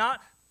you to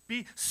not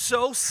be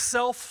so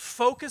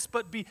self-focused,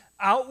 but be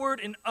outward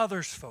and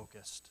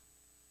others-focused.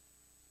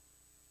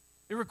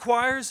 It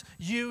requires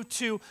you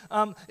to,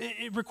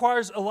 it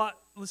requires a lot,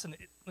 listen,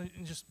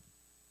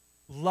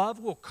 love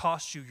will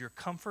cost you your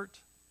comfort.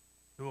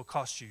 It will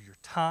cost you your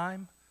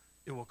time.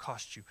 It will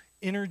cost you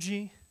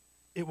energy.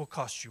 It will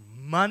cost you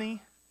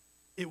money.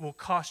 It will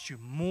cost you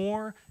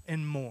more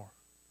and more.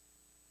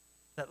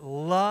 That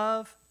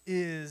love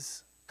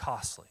is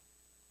costly.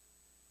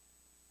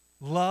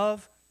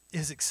 Love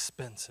is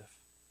expensive.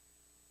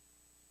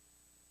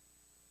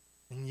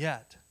 And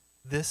yet,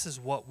 this is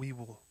what we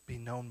will be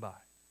known by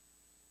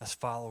as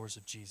followers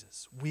of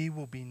Jesus. We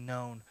will be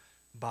known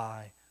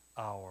by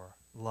our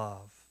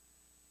love.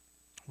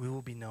 We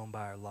will be known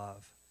by our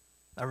love.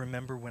 I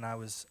remember when I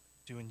was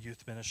doing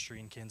youth ministry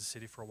in Kansas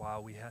City for a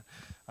while, we had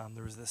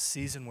there was this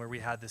season where we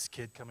had this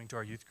kid coming to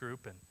our youth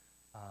group, and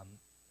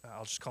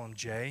I'll just call him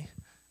Jay.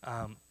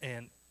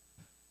 And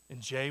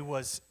Jay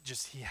was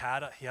just he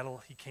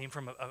came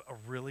from a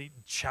really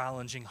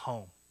challenging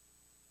home.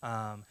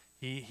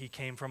 He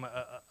came from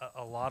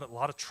a lot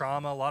of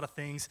trauma, a lot of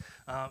things,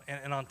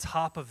 and on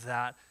top of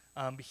that,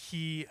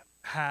 he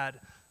had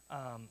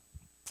an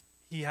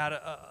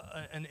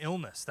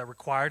illness that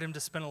required him to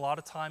spend a lot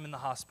of time in the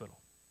hospital.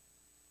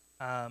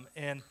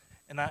 And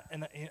I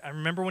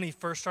remember when he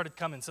first started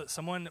coming. So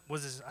someone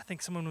was his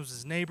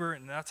neighbor,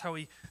 and that's how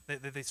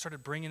they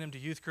started bringing him to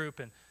youth group.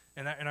 And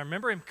I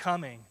remember him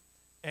coming.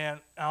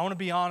 And I want to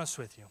be honest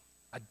with you,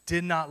 I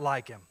did not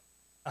like him.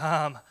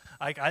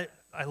 I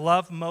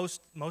love most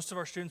of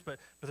our students, but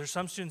there's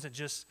some students that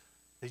just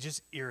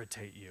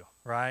irritate you,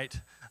 right?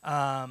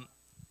 And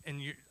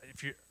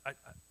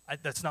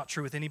that's not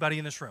true with anybody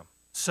in this room.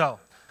 So,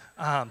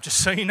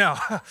 just so you know,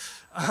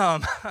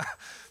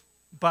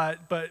 but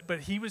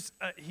he was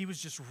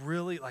just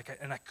really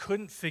and I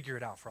couldn't figure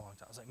it out for a long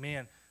time. I was like,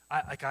 man,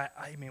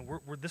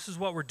 this is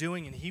what we're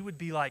doing, and he would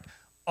be like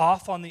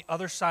off on the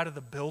other side of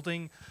the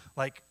building,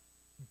 like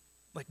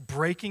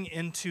breaking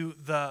into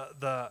the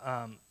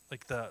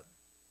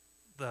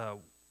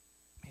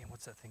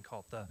what's that thing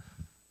called?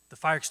 The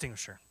fire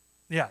extinguisher.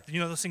 Yeah,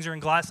 those things are in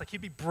glass. Like,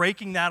 he'd be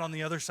breaking that on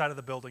the other side of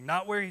the building,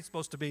 not where he's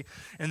supposed to be.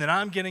 And then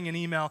I'm getting an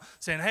email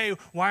saying, hey,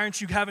 why aren't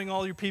you having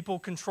all your people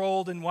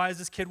controlled? And why is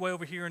this kid way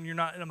over here and you're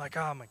not? And I'm like,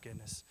 oh my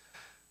goodness.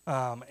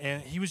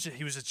 And he was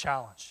a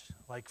challenge,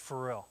 like,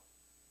 for real.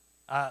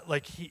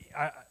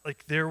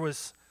 There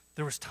was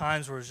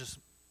times where it was just,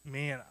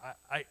 man,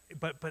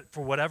 but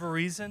for whatever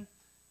reason,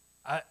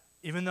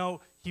 Even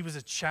though he was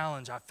a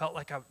challenge, I felt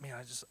like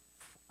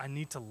I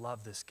need to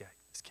love this kid.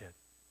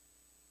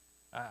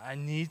 I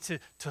need to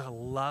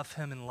love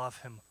him and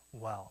love him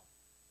well.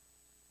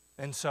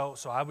 And so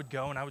I would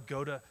go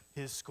to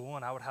his school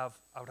and I would have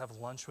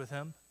lunch with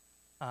him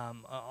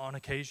on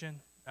occasion.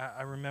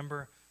 I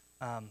remember,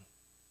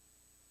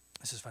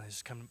 this is funny,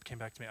 this just came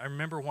back to me. I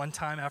remember one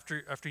time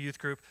after youth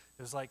group,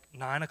 it was like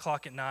 9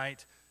 o'clock at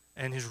night,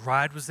 and his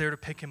ride was there to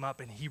pick him up,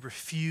 and he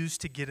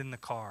refused to get in the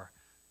car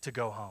to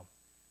go home.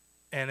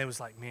 And it was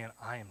like, man,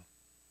 I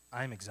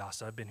am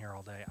exhausted. I've been here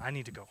all day. I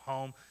need to go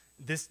home.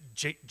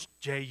 Jay,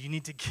 you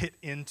need to get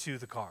into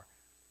the car.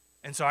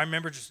 And so I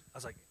remember I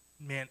was like,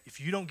 man,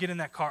 if you don't get in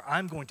that car,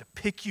 I'm going to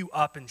pick you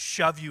up and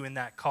shove you in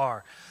that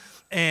car.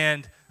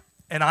 And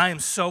I am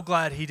so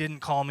glad he didn't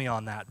call me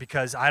on that,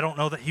 because I don't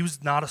know that he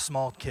was not a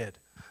small kid.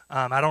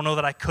 I don't know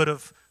that I could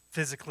have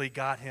physically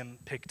got him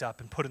picked up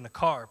and put in the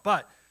car.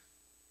 But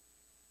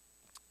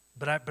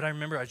I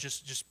remember I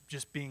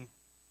just being,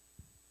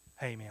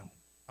 hey, man,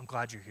 I'm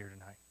glad you're here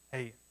tonight.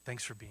 Hey,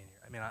 thanks for being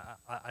here. I mean,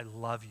 I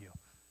love you.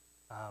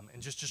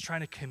 And just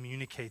trying to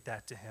communicate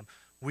that to him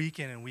week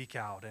in and week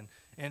out.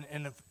 And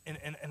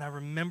I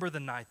remember the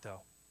night,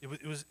 though.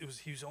 It was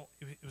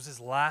his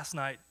last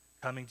night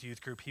coming to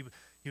youth group.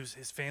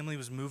 His family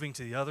was moving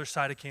to the other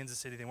side of Kansas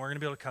City. They weren't going to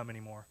be able to come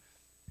anymore.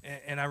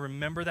 And I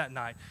remember that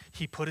night,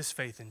 he put his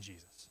faith in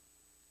Jesus.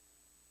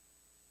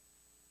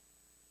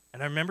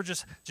 And I remember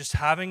just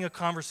having a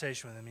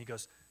conversation with him. He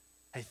goes,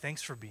 hey,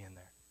 thanks for being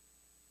there.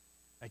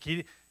 Like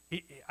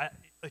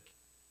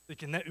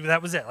and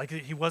that was it. Like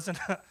he wasn't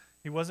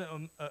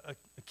a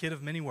kid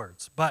of many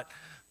words, but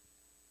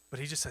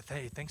he just said,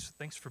 hey,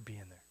 thanks for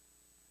being there.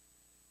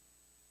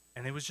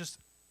 And it was just,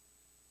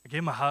 I gave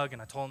him a hug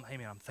and I told him, hey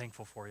man, I'm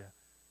thankful for you.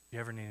 If you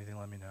ever need anything,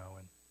 let me know.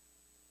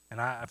 And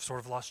I've sort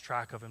of lost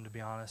track of him, to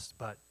be honest,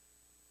 but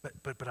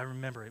I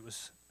remember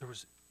there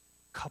was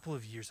a couple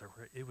of years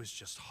where it was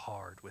just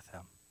hard with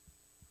him.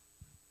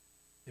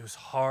 It was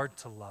hard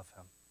to love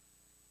him.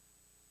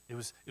 It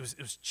was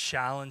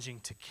challenging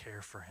to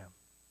care for him.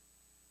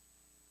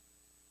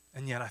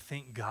 And yet I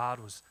think God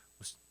was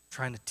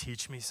trying to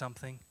teach me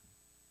something.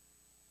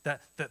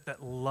 That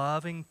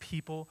loving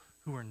people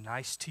who are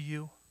nice to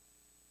you,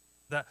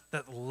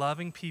 that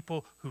loving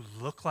people who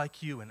look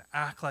like you and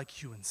act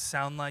like you and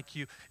sound like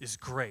you is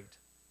great.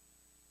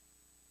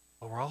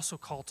 But we're also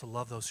called to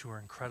love those who are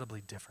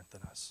incredibly different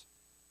than us.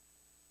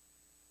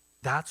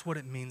 That's what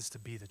it means to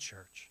be the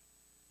church.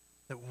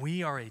 That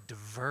we are a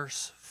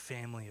diverse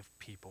family of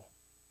people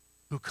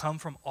who come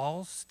from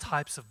all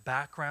types of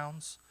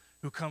backgrounds,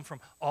 who come from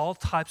all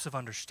types of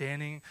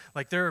understanding.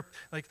 Like there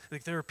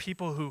are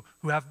people who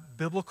have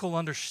biblical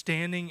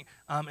understanding,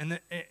 and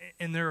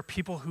there are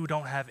people who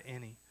don't have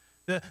any.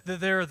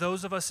 There are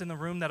those of us in the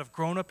room that have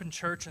grown up in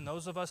church, and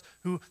those of us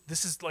who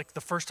this is like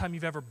the first time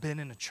you've ever been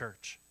in a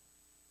church.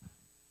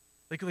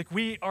 Like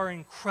we are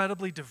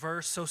incredibly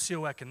diverse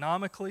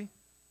socioeconomically.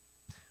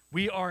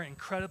 We are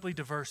incredibly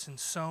diverse in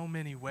so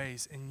many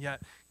ways, and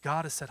yet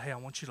God has said, hey, I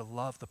want you to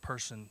love the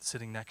person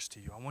sitting next to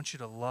you. I want you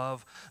to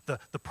love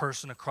the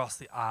person across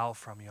the aisle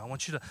from you. I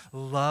want you to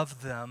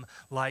love them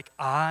like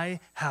I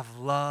have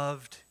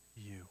loved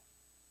you,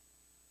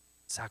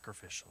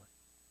 sacrificially.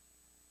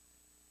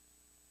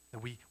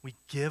 That we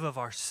give of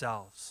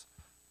ourselves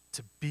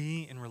to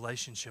be in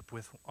relationship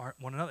with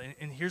one another.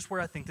 And here's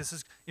where I think this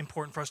is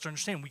important for us to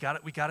understand. We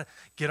got to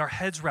get our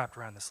heads wrapped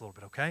around this a little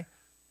bit, okay?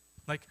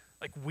 Like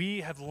we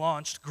have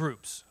launched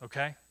groups,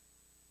 okay,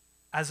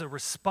 as a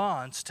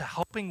response to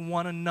helping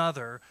one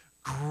another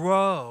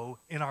grow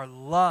in our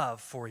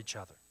love for each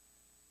other.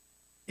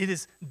 It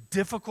is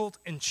difficult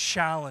and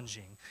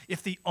challenging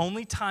if the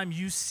only time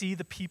you see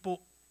the people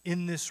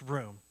in this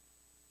room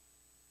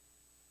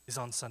is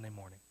on Sunday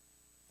morning.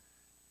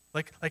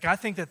 Like I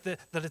think that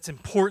it's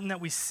important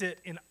that we sit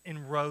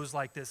in rows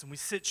like this, and we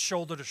sit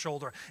shoulder to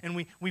shoulder, and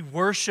we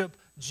worship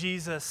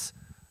Jesus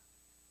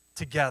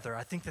together.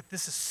 I think that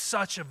this is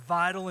such a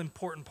vital,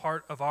 important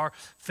part of our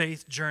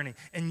faith journey.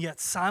 And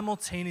yet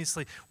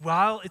simultaneously,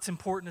 while it's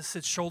important to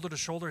sit shoulder to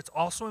shoulder, it's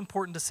also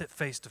important to sit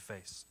face to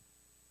face.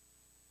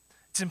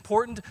 It's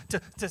important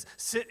to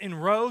sit in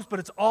rows, but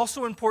it's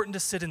also important to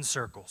sit in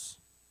circles.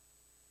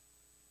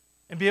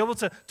 And be able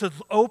to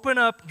open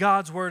up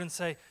God's word and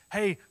say,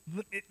 hey,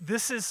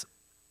 this is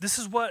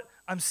what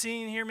I'm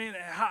seeing here, man.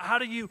 How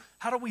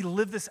do we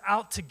live this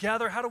out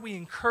together? How do we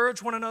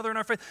encourage one another in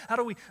our faith? How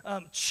do we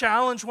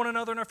challenge one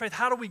another in our faith?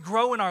 How do we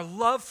grow in our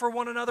love for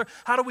one another?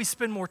 How do we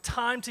spend more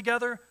time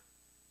together?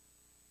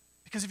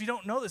 Because if you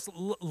don't know this,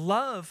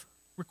 love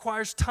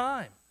requires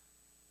time.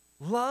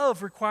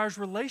 Love requires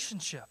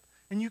relationship.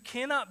 And you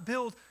cannot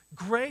build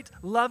great,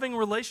 loving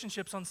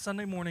relationships on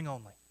Sunday morning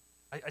only.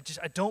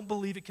 I don't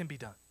believe it can be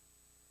done.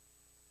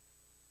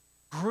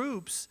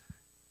 Groups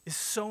is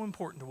so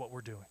important to what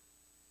we're doing.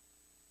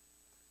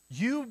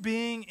 You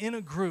being in a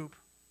group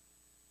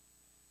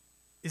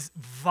is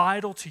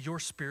vital to your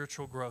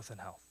spiritual growth and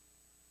health.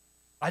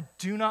 I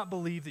do not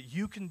believe that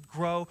you can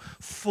grow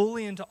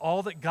fully into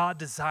all that God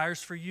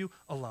desires for you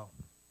alone.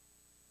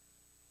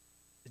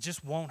 It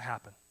just won't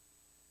happen.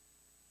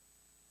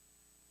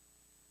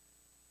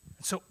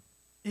 And so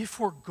if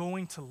we're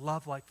going to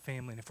love like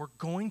family, and if we're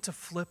going to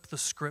flip the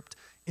script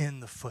in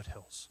the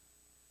foothills,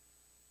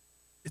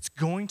 it's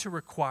going to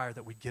require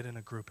that we get in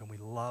a group and we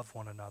love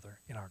one another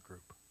in our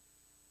group.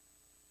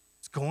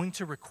 It's going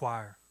to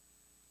require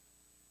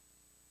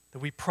that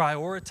we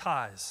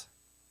prioritize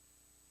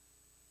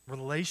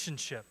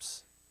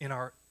relationships in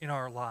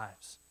our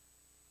lives.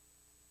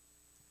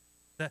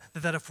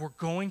 That if we're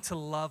going to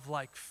love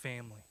like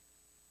family,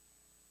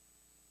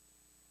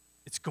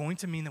 it's going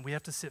to mean that we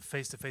have to sit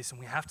face to face and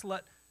we have to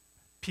let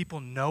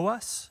people know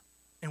us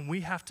and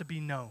we have to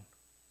be known.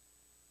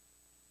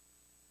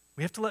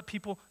 We have to let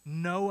people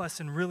know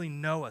us and really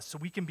know us so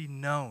we can be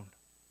known.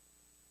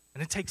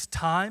 And it takes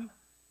time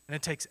and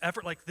it takes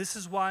effort. Like this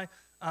is why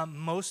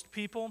most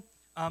people,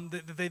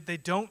 they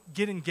don't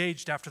get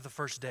engaged after the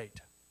first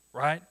date,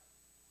 right?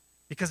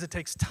 Because it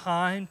takes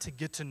time to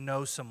get to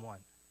know someone.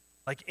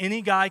 Like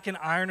any guy can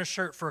iron a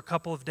shirt for a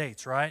couple of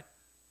dates, right?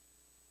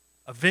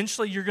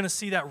 Eventually you're going to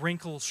see that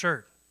wrinkled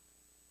shirt.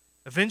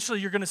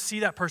 Eventually you're going to see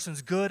that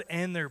person's good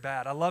and they're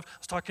bad. I was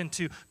talking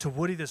to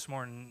Woody this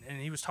morning,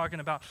 and he was talking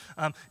about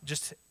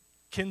just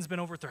Ken's been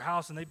over at their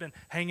house, and they've been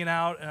hanging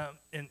out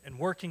and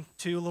working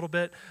too a little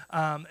bit.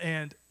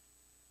 And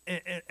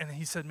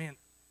he said, man,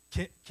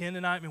 Ken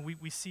and I mean,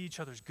 we see each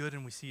other's good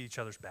and we see each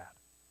other's bad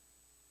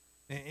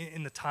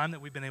in the time that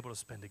we've been able to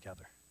spend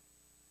together.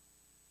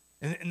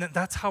 And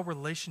that's how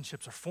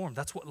relationships are formed.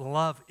 That's what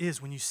love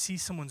is. When you see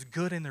someone's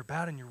good and they're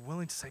bad and you're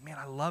willing to say, man,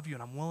 I love you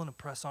and I'm willing to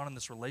press on in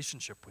this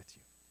relationship with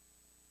you.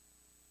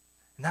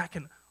 And that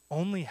can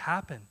only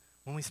happen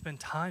when we spend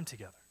time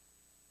together.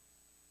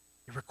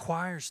 It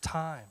requires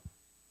time.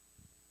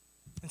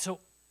 And so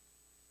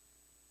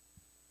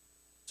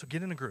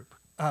get in a group.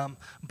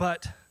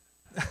 But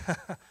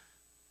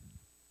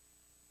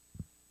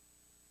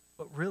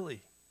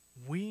really,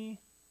 we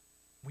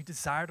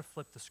desire to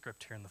flip the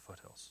script here in the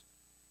foothills.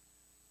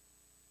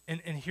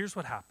 And here's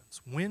what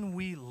happens. When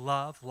we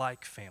love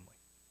like family,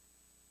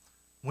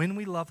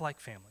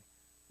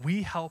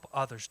 we help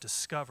others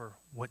discover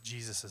what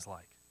Jesus is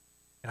like.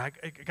 And I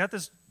got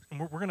this, and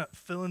we're going to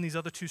fill in these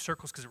other two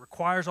circles because it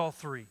requires all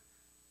three,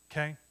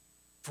 okay?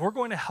 If we're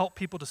going to help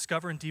people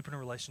discover and deepen a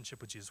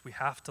relationship with Jesus, we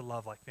have to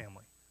love like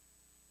family.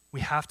 We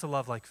have to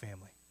love like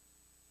family.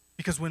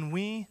 Because when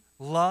we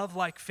love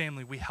like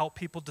family, we help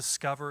people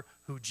discover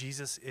who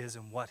Jesus is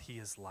and what he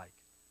is like.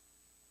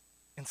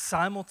 And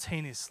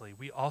simultaneously,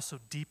 we also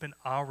deepen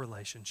our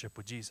relationship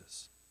with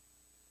Jesus.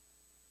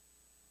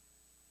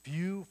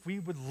 If we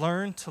would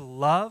learn to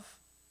love,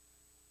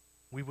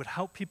 we would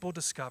help people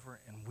discover,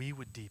 and we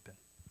would deepen.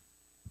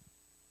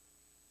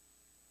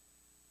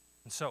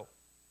 And so,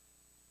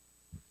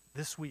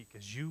 this week,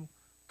 as you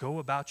go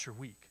about your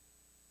week,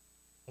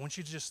 I want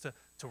you just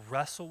to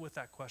wrestle with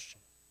that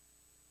question.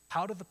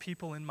 How do the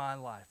people in my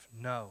life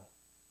know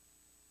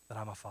that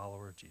I'm a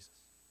follower of Jesus?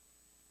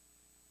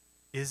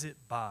 Is it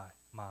by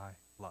my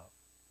love?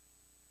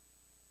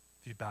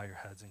 If you bow your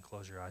heads and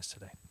close your eyes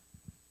today.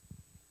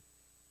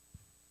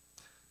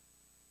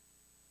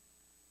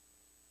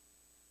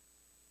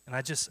 And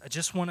I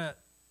just want to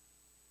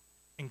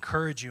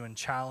encourage you and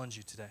challenge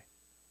you today.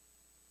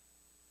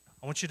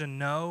 I want you to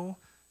know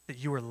that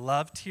you are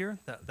loved here,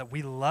 that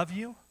we love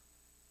you,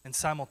 and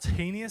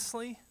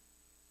simultaneously,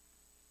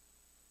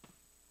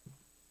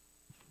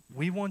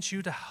 we want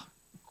you to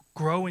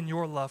grow in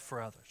your love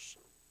for others.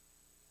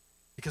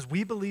 Because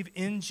we believe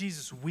in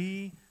Jesus,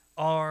 we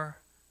are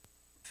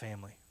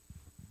family.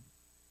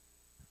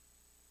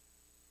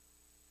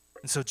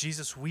 And so,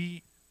 Jesus,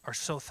 we are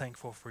so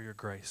thankful for your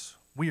grace.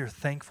 We are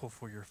thankful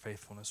for your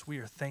faithfulness. We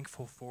are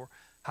thankful for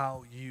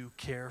how you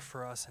care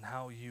for us and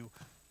how you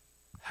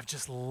have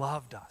just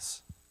loved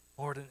us.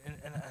 Lord, and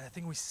I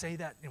think we say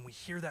that and we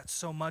hear that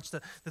so much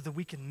that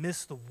we can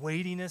miss the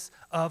weightiness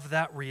of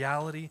that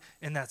reality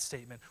in that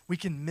statement. We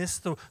can miss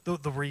the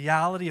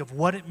reality of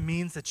what it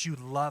means that you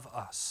love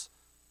us.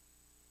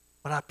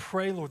 But I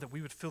pray, Lord, that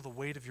we would feel the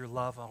weight of your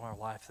love on our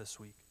life this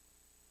week,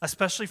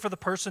 especially for the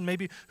person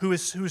maybe who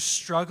is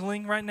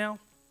struggling right now.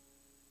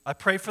 I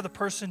pray for the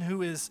person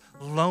who is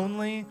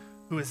lonely,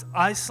 who is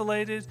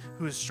isolated,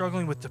 who is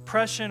struggling with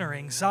depression or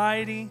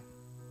anxiety.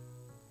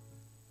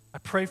 I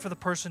pray for the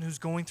person who's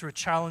going through a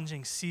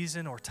challenging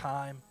season or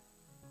time.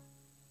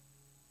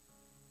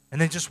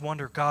 And they just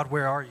wonder, God,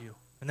 where are you?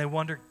 And they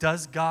wonder,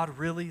 does God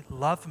really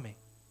love me?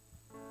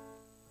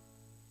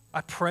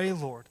 I pray,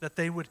 Lord, that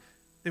they would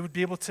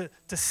be able to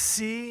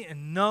see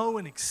and know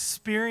and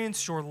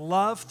experience your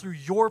love through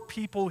your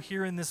people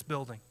here in this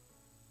building.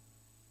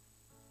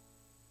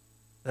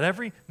 That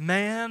every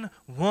man,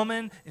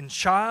 woman, and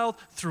child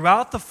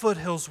throughout the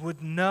foothills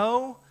would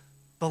know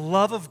the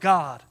love of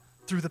God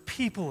through the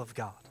people of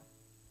God.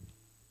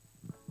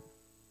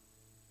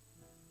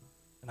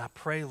 And I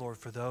pray, Lord,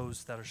 for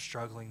those that are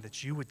struggling,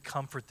 that you would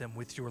comfort them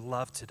with your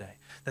love today,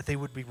 that they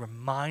would be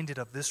reminded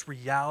of this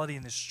reality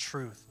and this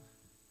truth,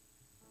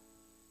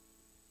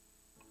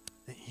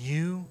 that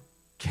you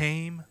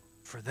came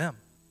for them,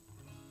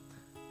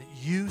 that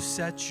you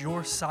set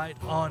your sight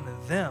on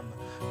them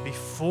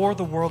before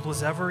the world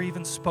was ever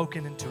even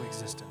spoken into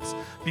existence,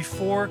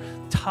 before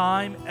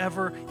time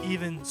ever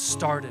even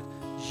started.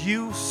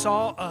 You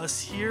saw us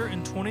here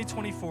in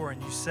 2024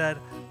 and you said,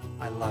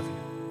 I love you.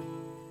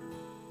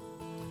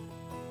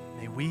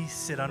 May we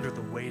sit under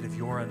the weight of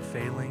your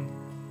unfailing,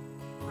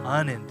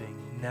 unending,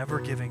 never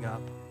giving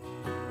up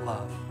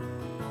love.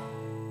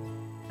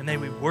 And may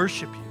we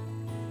worship you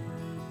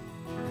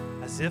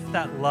as if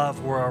that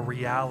love were a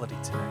reality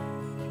today.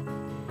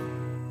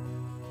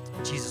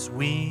 Jesus,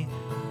 we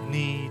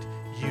need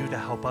you to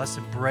help us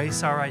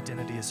embrace our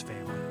identity as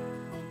family.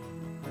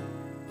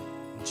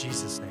 In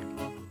Jesus' name,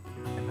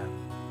 amen.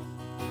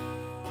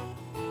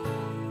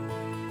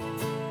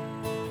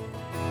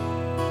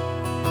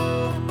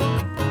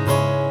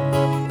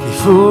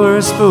 Before I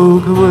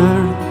spoke a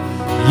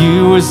word,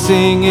 you were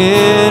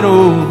singing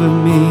over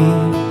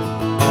me.